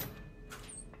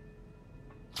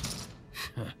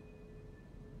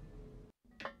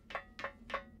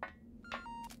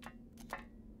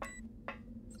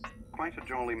 Quite a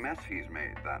jolly mess he's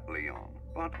made, that Leon,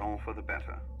 but all for the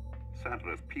better.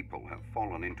 Sadler's people have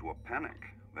fallen into a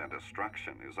panic. Their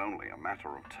destruction is only a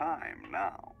matter of time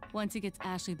now. Once he gets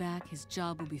Ashley back, his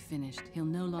job will be finished. He'll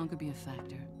no longer be a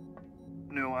factor.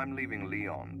 No, I'm leaving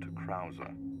Leon to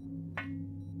Krauser.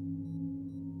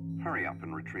 Hurry up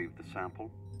and retrieve the sample.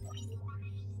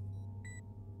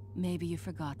 Maybe you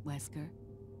forgot, Wesker.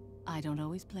 I don't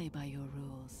always play by your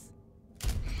rules.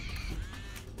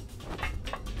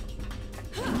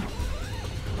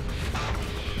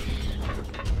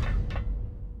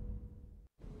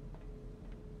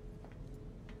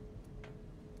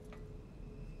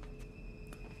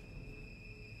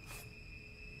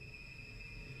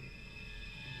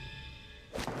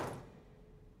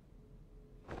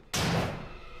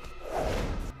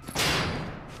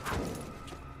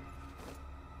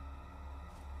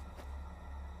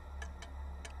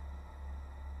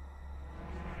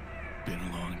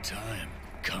 About time,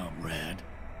 comrade.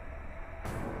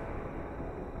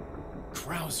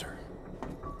 Krauser.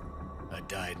 I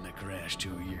died in a crash 2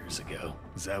 years ago.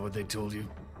 Is that what they told you?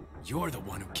 You're the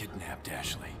one who kidnapped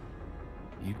Ashley.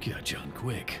 You got on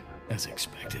quick, as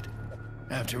expected.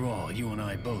 After all, you and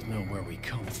I both know where we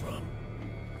come from.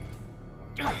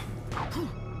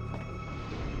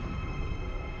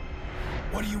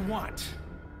 What do you want?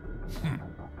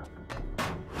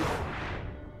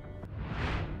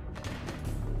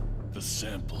 The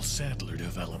sample Sadler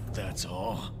developed, that's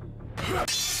all.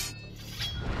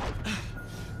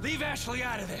 Leave Ashley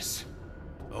out of this!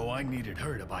 Oh, I needed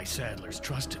her to buy Sadler's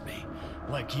trust in me.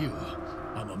 Like you,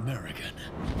 I'm American.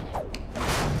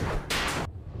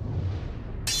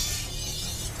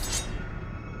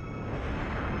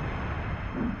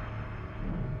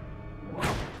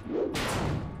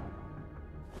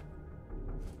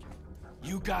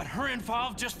 You got her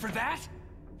involved just for that?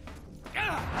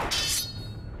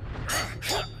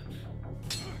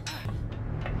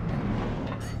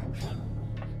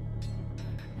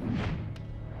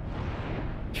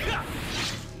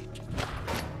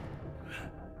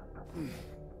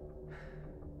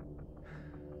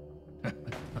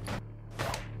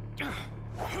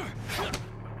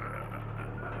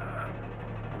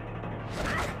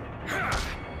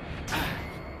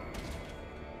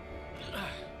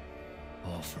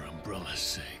 All for Umbrella's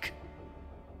sake.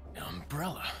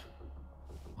 Umbrella?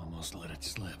 Almost let it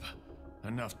slip.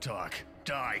 Enough talk.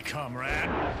 Die, comrade!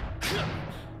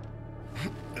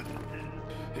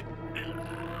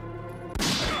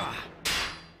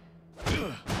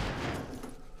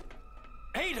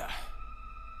 Ada!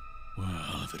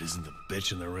 Well, if it isn't the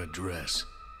bitch in the red dress.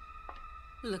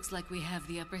 Looks like we have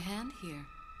the upper hand here.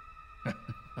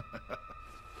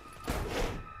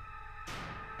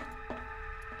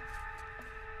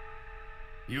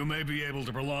 You may be able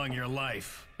to prolong your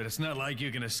life, but it's not like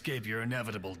you can escape your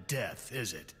inevitable death,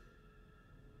 is it?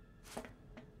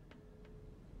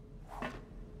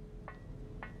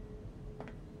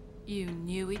 You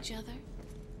knew each other?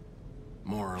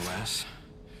 More or less.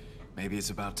 Maybe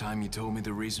it's about time you told me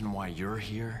the reason why you're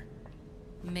here.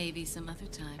 Maybe some other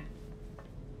time.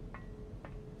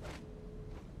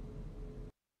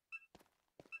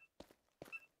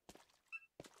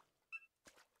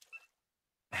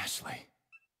 Ashley.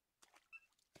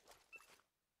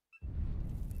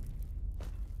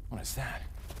 What is that?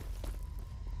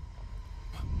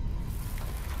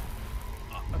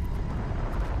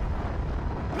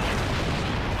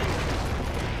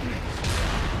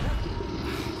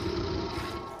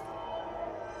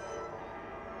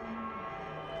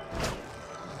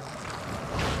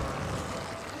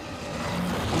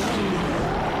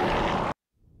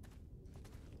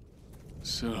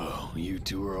 So, you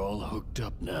two are all hooked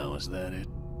up now, is that it?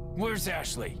 Where's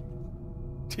Ashley?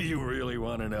 Do you really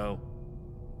want to know?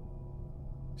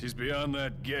 She's beyond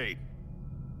that gate.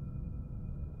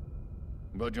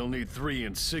 But you'll need 3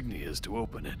 insignias to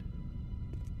open it.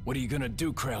 What are you gonna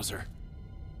do, Krauser?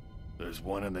 There's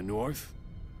one in the north,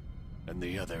 and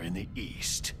the other in the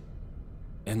east.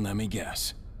 And let me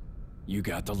guess. You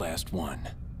got the last one.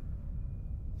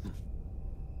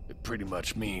 It pretty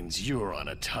much means you're on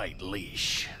a tight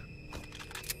leash.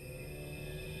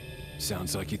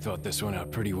 Sounds like you thought this one out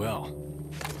pretty well.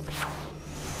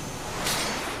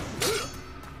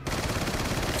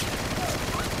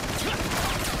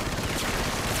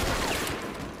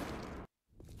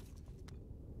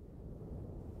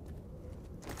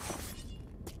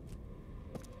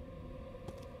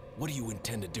 What do you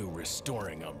intend to do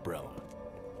restoring Umbrella?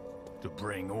 To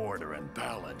bring order and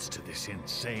balance to this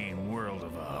insane world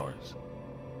of ours.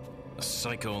 A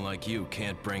psycho like you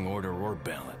can't bring order or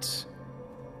balance.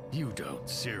 You don't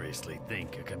seriously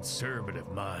think a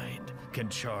conservative mind can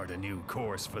chart a new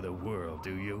course for the world,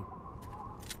 do you?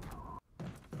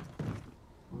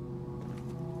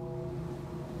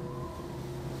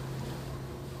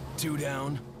 Two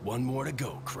down, one more to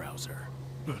go, Krauser.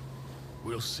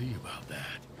 We'll see about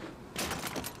that.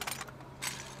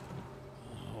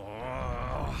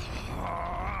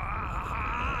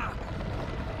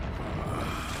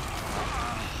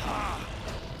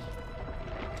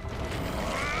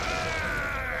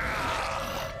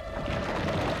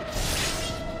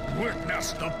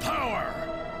 Witness the power!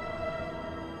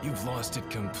 You've lost it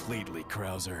completely,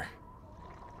 Krauser.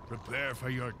 Prepare for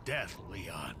your death,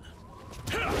 Leon.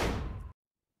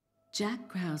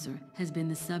 Jack Krauser has been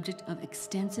the subject of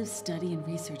extensive study and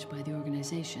research by the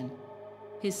organization.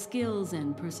 His skills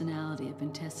and personality have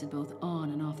been tested both on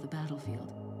and off the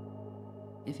battlefield.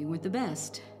 If he weren't the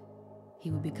best, he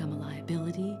would become a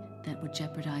liability that would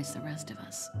jeopardize the rest of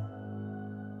us.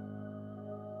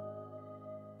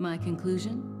 My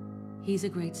conclusion? He's a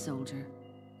great soldier.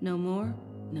 No more,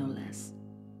 no less.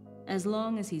 As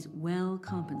long as he's well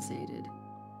compensated,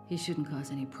 he shouldn't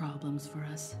cause any problems for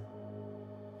us.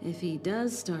 If he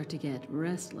does start to get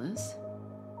restless,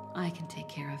 I can take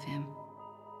care of him.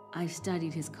 I've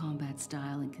studied his combat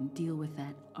style and can deal with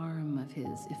that arm of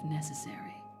his if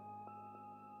necessary.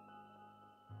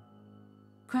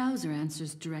 Krauser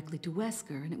answers directly to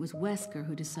Wesker, and it was Wesker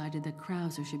who decided that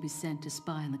Krauser should be sent to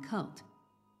spy on the cult.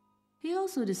 He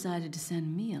also decided to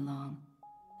send me along.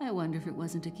 I wonder if it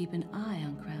wasn't to keep an eye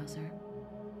on Krauser.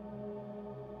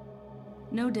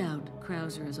 No doubt,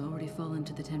 Krauser has already fallen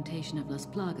to the temptation of Las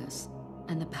Plagas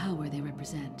and the power they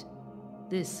represent.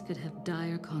 This could have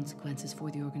dire consequences for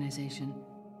the organization.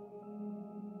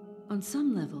 On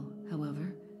some level,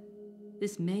 however,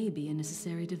 this may be a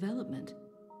necessary development,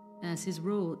 as his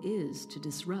role is to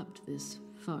disrupt this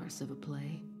farce of a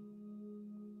play.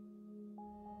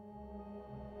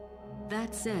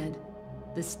 That said,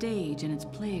 the stage and its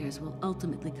players will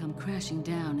ultimately come crashing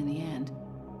down in the end.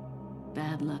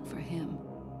 Bad luck for him.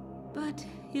 But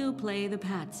he'll play the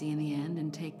patsy in the end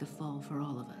and take the fall for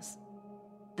all of us.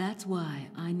 That's why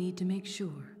I need to make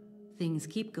sure things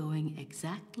keep going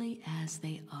exactly as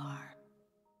they are.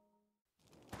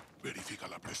 Verifica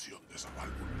la presión de esa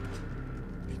válvula.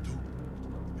 ¿Y tú?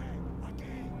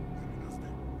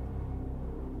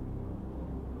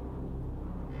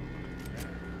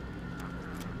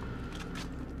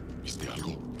 ¿Viste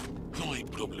algo? No hay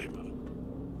problema.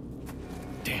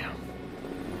 Damn.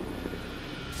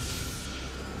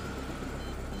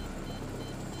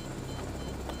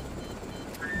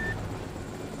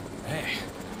 Hey,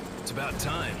 it's about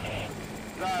time.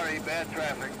 Sorry, bad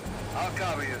traffic. I'll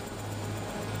cover you.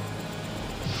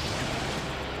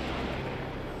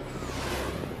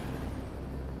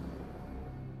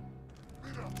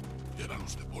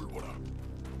 Llénalos de pólvora.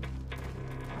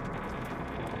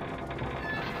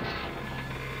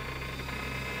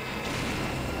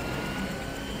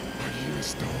 Ahí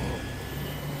está.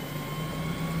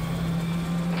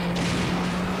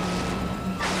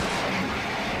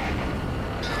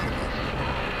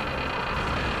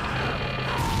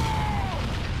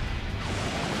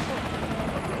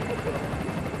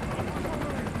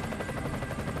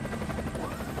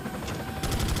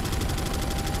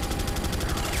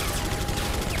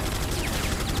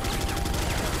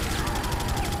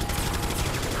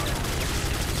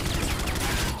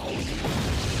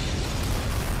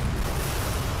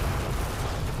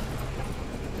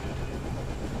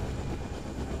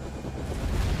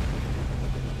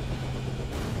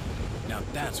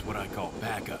 That's what I call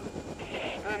backup.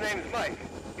 The name's Mike.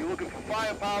 You looking for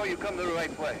firepower, you come to the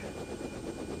right place.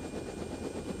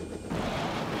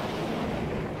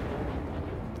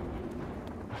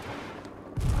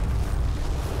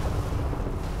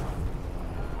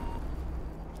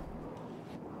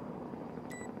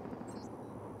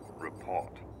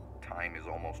 Report. Time is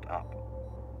almost up.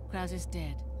 Krauser's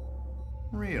dead.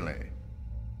 Really?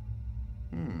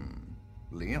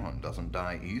 Leon doesn't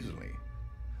die easily.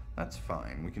 That's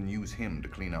fine. We can use him to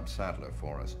clean up Sadler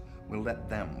for us. We'll let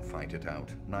them fight it out.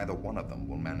 Neither one of them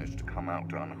will manage to come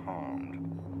out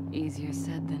unharmed. Easier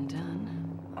said than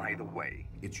done. Either way,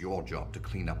 it's your job to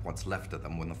clean up what's left of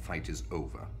them when the fight is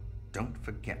over. Don't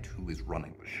forget who is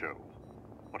running the show.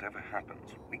 Whatever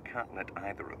happens, we can't let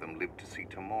either of them live to see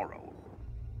tomorrow.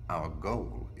 Our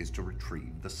goal is to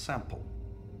retrieve the sample.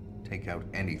 Take out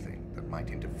anything that might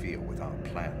interfere with our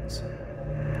plans.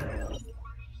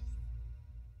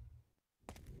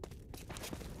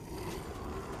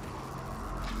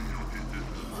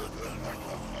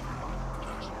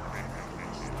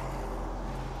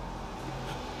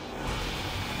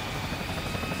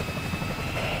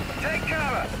 Take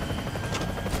cover!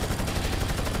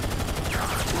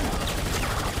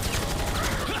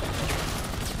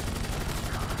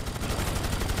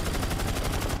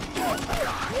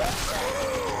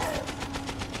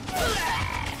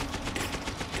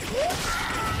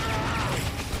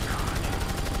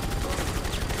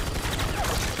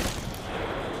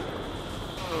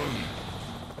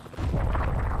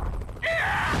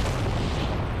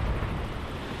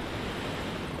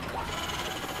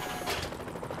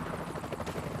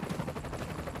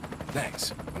 Thanks.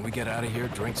 When we get out of here,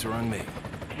 drinks are on me.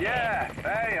 Yeah,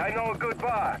 hey, I know a good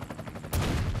bar.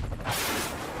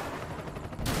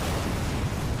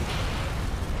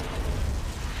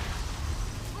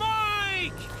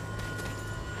 Mike!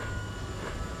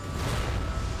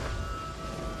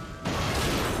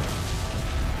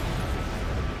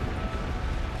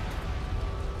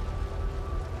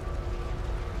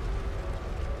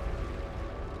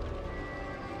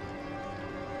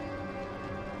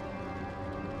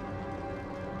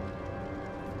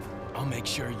 I'll make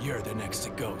sure you're the next to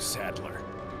go, Sadler.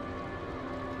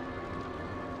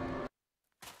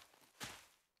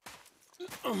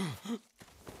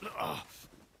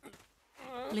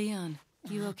 Leon,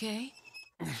 you okay?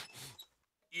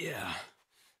 Yeah.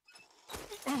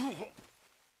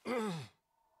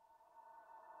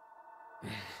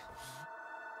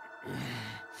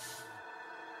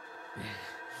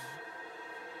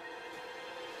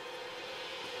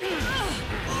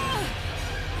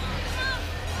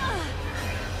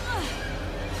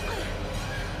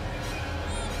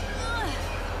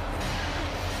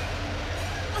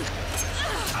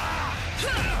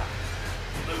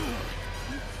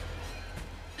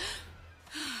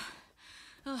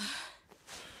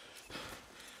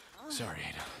 Sorry,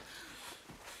 Ada.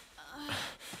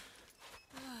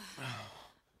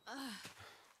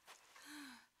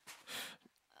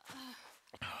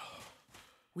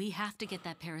 We have to get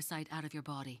that parasite out of your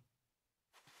body.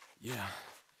 Yeah.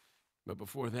 But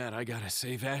before that, I gotta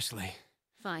save Ashley.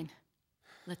 Fine.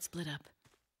 Let's split up.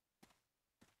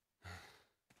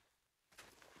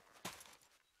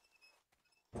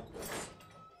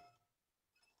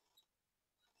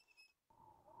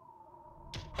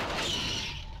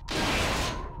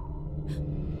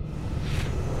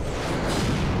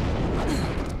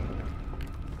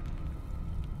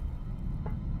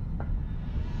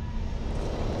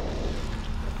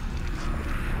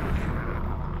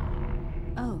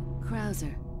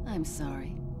 I'm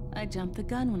sorry. I jumped the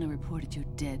gun when I reported you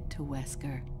dead to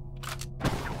Wesker.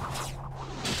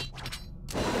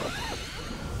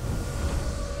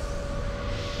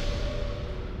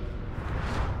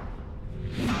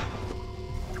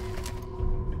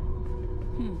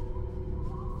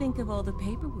 Think of all the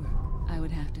paperwork I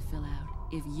would have to fill out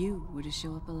if you were to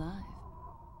show up alive.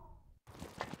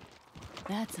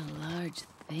 That's a large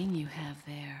thing you have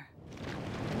there.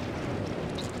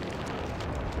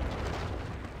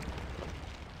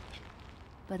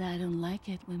 But I don't like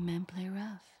it when men play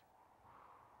rough.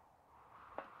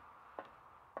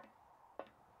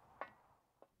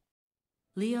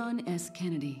 Leon S.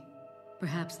 Kennedy,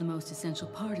 perhaps the most essential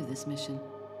part of this mission.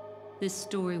 This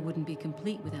story wouldn't be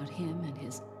complete without him and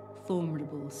his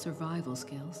formidable survival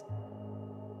skills.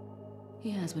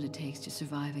 He has what it takes to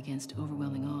survive against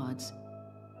overwhelming odds.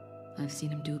 I've seen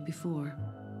him do it before.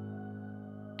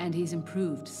 And he's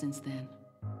improved since then.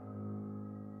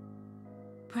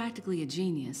 Practically a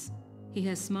genius, he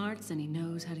has smarts and he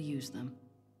knows how to use them.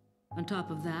 On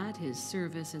top of that, his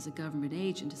service as a government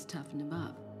agent has toughened him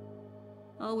up.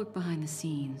 I'll work behind the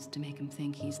scenes to make him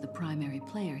think he's the primary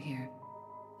player here,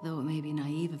 though it may be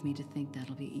naive of me to think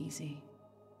that'll be easy.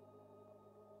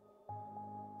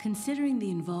 Considering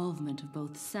the involvement of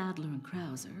both Sadler and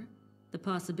Krauser, the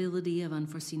possibility of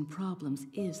unforeseen problems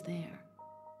is there.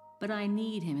 But I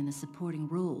need him in the supporting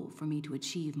role for me to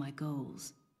achieve my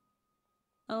goals.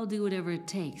 I'll do whatever it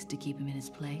takes to keep him in his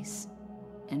place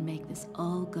and make this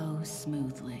all go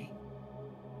smoothly.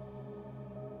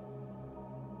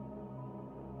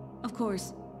 Of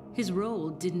course, his role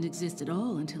didn't exist at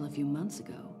all until a few months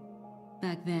ago.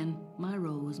 Back then, my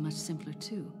role was much simpler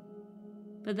too.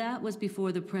 But that was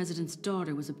before the president's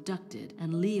daughter was abducted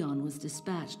and Leon was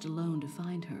dispatched alone to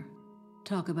find her.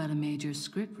 Talk about a major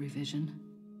script revision.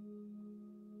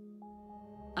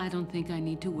 I don't think I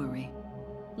need to worry.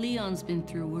 Leon's been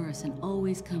through worse and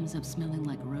always comes up smelling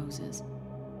like roses.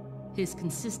 His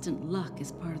consistent luck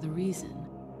is part of the reason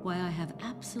why I have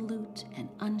absolute and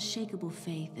unshakable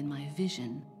faith in my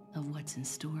vision of what's in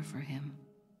store for him.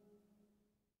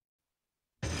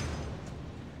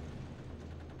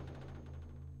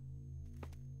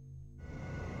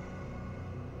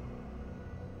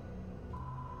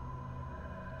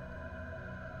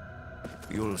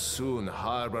 You'll soon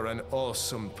harbor an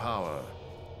awesome power.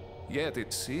 Yet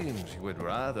it seems you would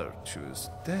rather choose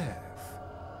death.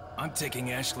 I'm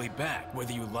taking Ashley back,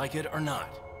 whether you like it or not.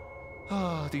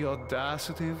 Ah, the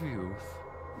audacity of youth.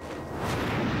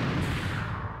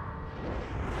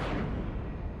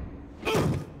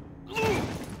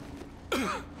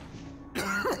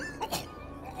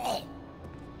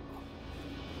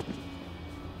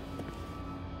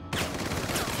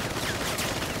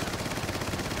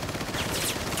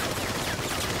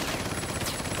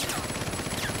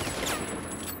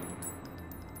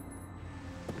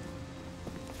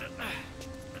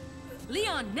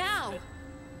 Leon, now!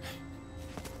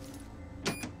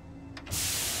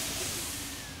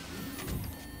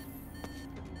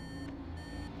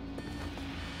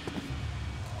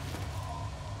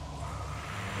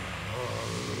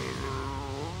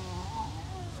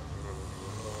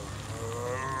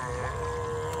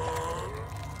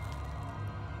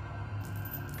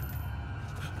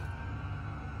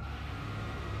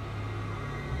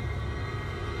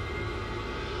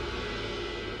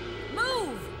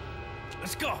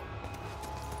 go!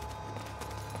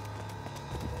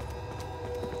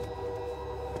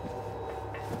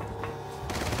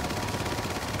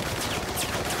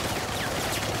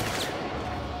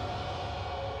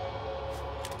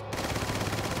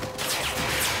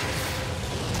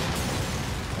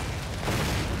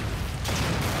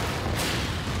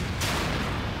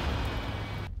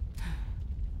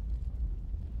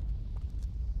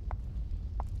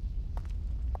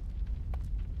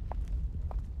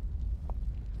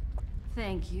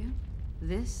 Thank you.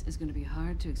 This is going to be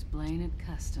hard to explain at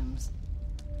customs.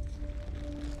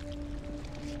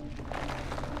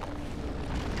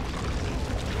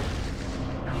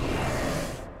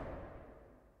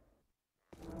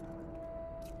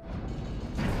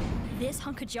 This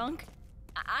hunk of junk?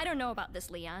 I don't know about this,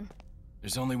 Leon.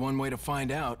 There's only one way to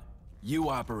find out. You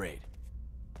operate.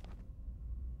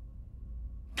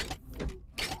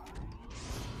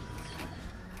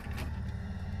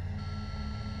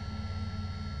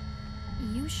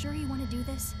 You sure you want to do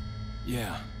this?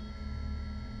 Yeah.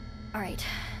 All right.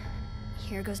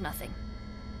 Here goes nothing.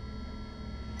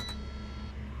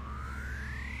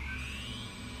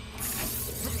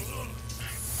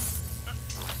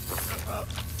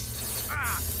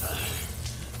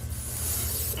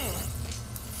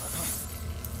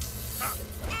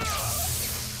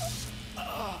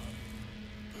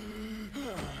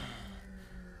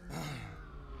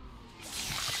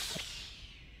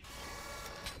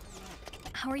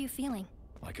 How are you feeling?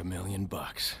 Like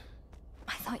 $1,000,000.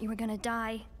 I thought you were gonna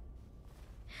die.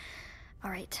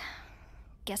 All right.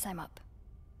 Guess I'm up.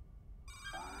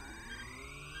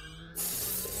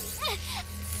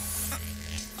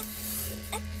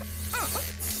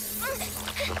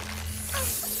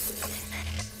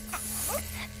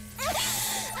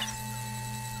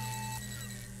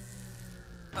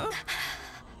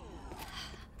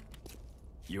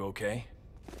 You okay?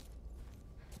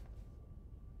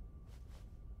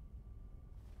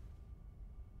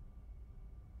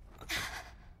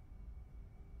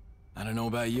 I don't know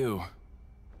about you,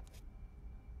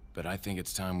 but I think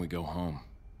it's time we go home.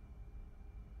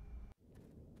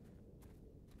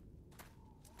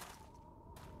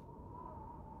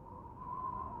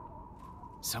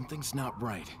 Something's not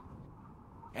right.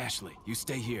 Ashley, you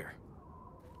stay here.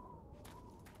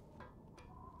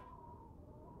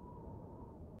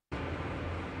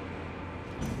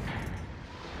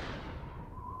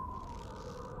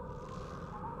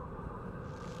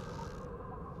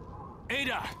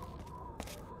 Ada!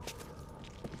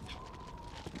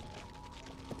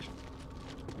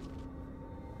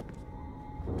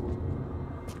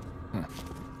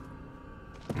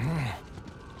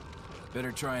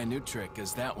 Better try a new trick,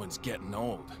 cause that one's getting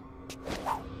old.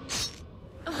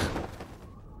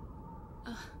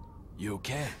 You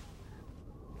okay?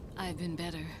 I've been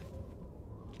better.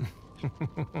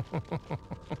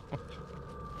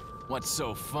 What's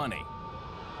so funny?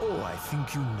 Oh, I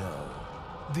think you know.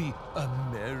 The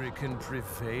American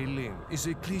prevailing is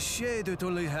a cliché that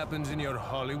only happens in your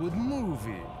Hollywood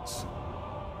movies.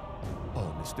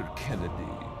 Oh, Mr.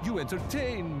 Kennedy, you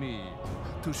entertain me.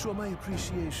 To show my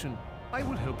appreciation, I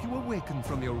will help you awaken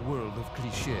from your world of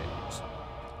clichés.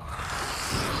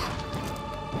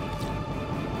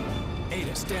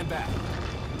 Ada, stand back.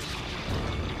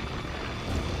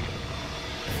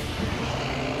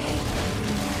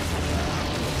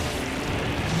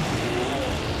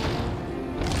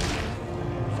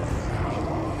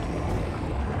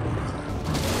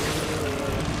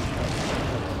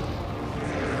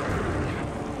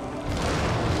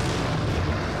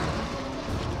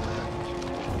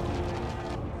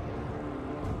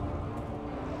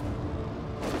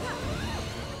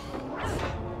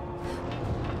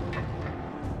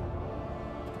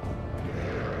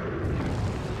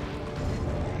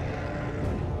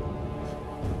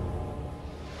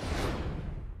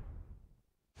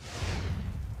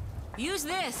 Use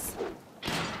this!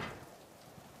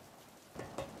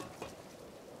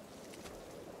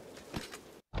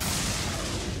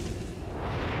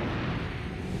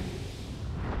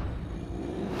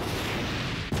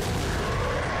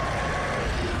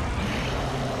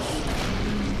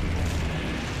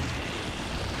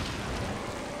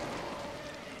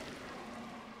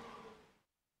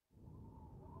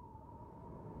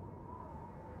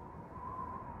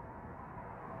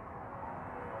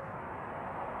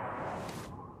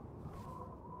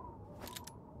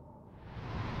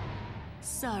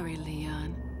 Sorry,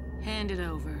 Leon. Hand it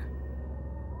over.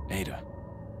 Ada,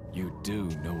 you do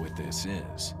know what this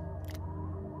is.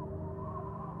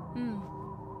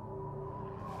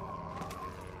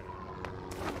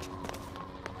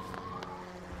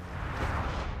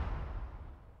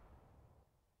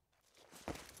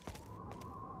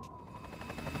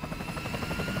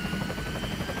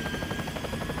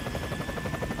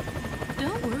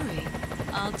 Don't worry.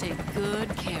 I'll take good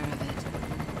care of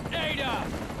it. Ada!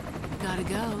 Gotta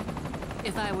go.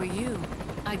 If I were you,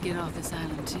 I'd get off this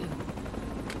island too.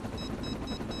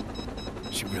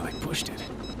 She really pushed it.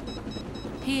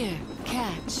 Here,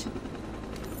 catch.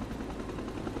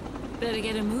 Better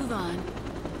get a move on.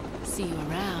 See you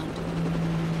around.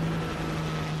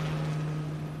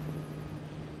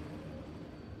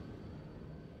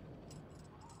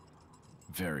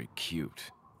 Very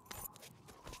cute.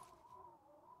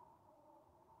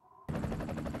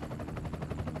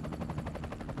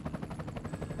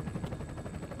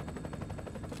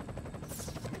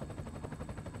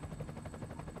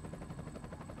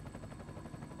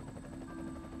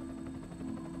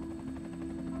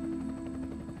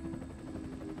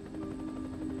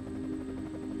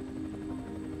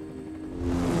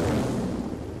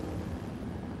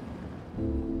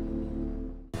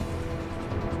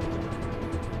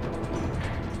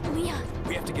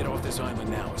 We have to get off this island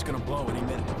now. It's gonna blow any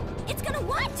minute. It's gonna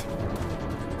what?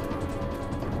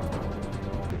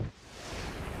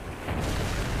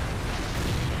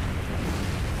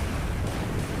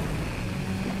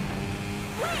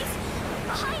 Wait!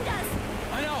 Behind us!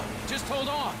 I know! Just hold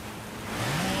on!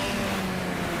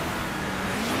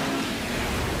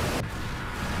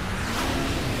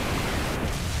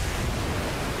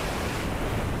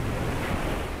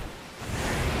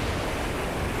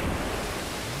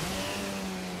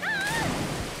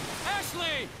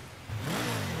 Ashley!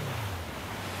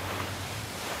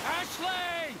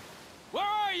 Ashley! Where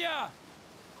are ya?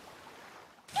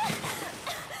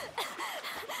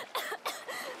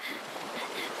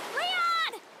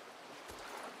 Leon!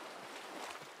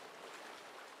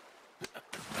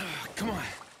 Come on.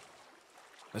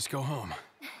 Let's go home.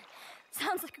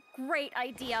 Sounds like a great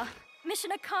idea.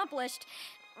 Mission accomplished.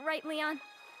 Right, Leon?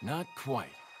 Not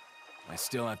quite. I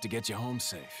still have to get you home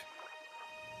safe.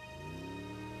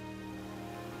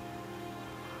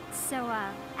 So,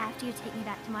 after you take me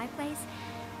back to my place,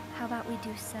 how about we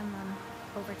do some,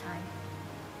 overtime?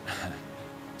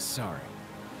 Sorry.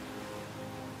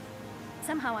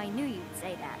 Somehow I knew you'd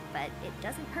say that, but it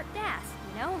doesn't hurt to ask,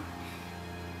 you know?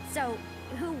 So,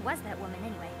 who was that woman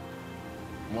anyway?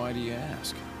 Why do you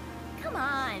ask? Come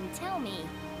on, tell me.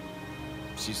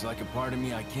 She's like a part of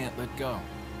me I can't let go.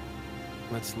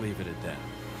 Let's leave it at that.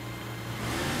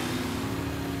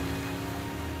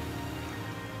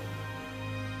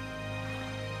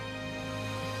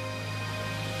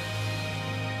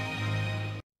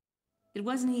 It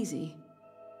wasn't easy,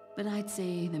 but I'd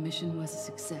say the mission was a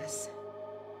success.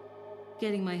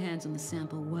 Getting my hands on the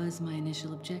sample was my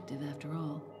initial objective, after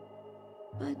all.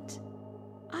 But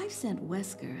I've sent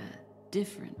Wesker a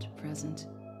different present,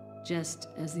 just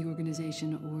as the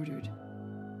organization ordered.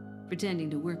 Pretending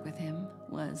to work with him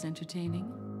was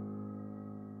entertaining.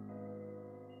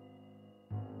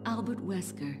 Albert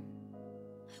Wesker.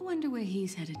 I wonder where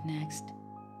he's headed next.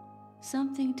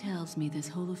 Something tells me this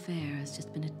whole affair has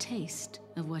just been a taste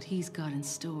of what he's got in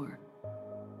store.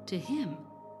 To him,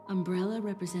 Umbrella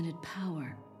represented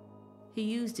power. He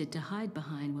used it to hide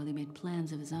behind while he made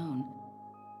plans of his own.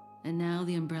 And now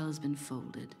the Umbrella's been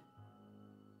folded.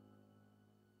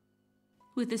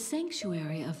 With the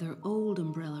sanctuary of their old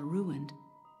Umbrella ruined,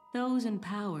 those in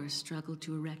power struggle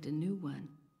to erect a new one.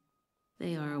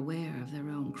 They are aware of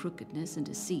their own crookedness and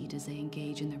deceit as they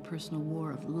engage in their personal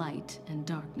war of light and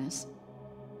darkness.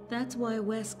 That's why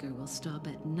Wesker will stop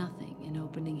at nothing in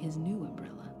opening his new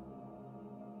Umbrella.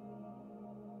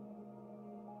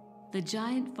 The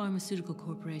giant pharmaceutical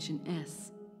corporation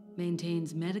S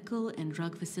maintains medical and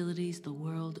drug facilities the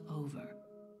world over.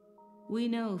 We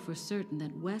know for certain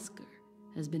that Wesker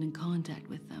has been in contact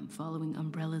with them following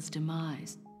Umbrella's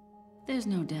demise. There's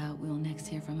no doubt we'll next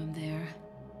hear from him there.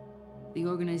 The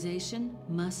organization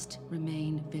must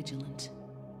remain vigilant.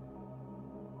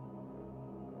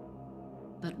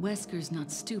 But Wesker's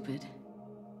not stupid.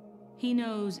 He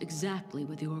knows exactly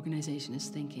what the organization is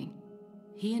thinking.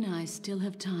 He and I still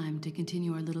have time to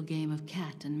continue our little game of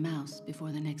cat and mouse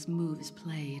before the next move is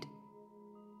played.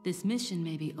 This mission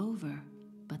may be over,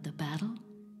 but the battle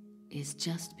is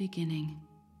just beginning.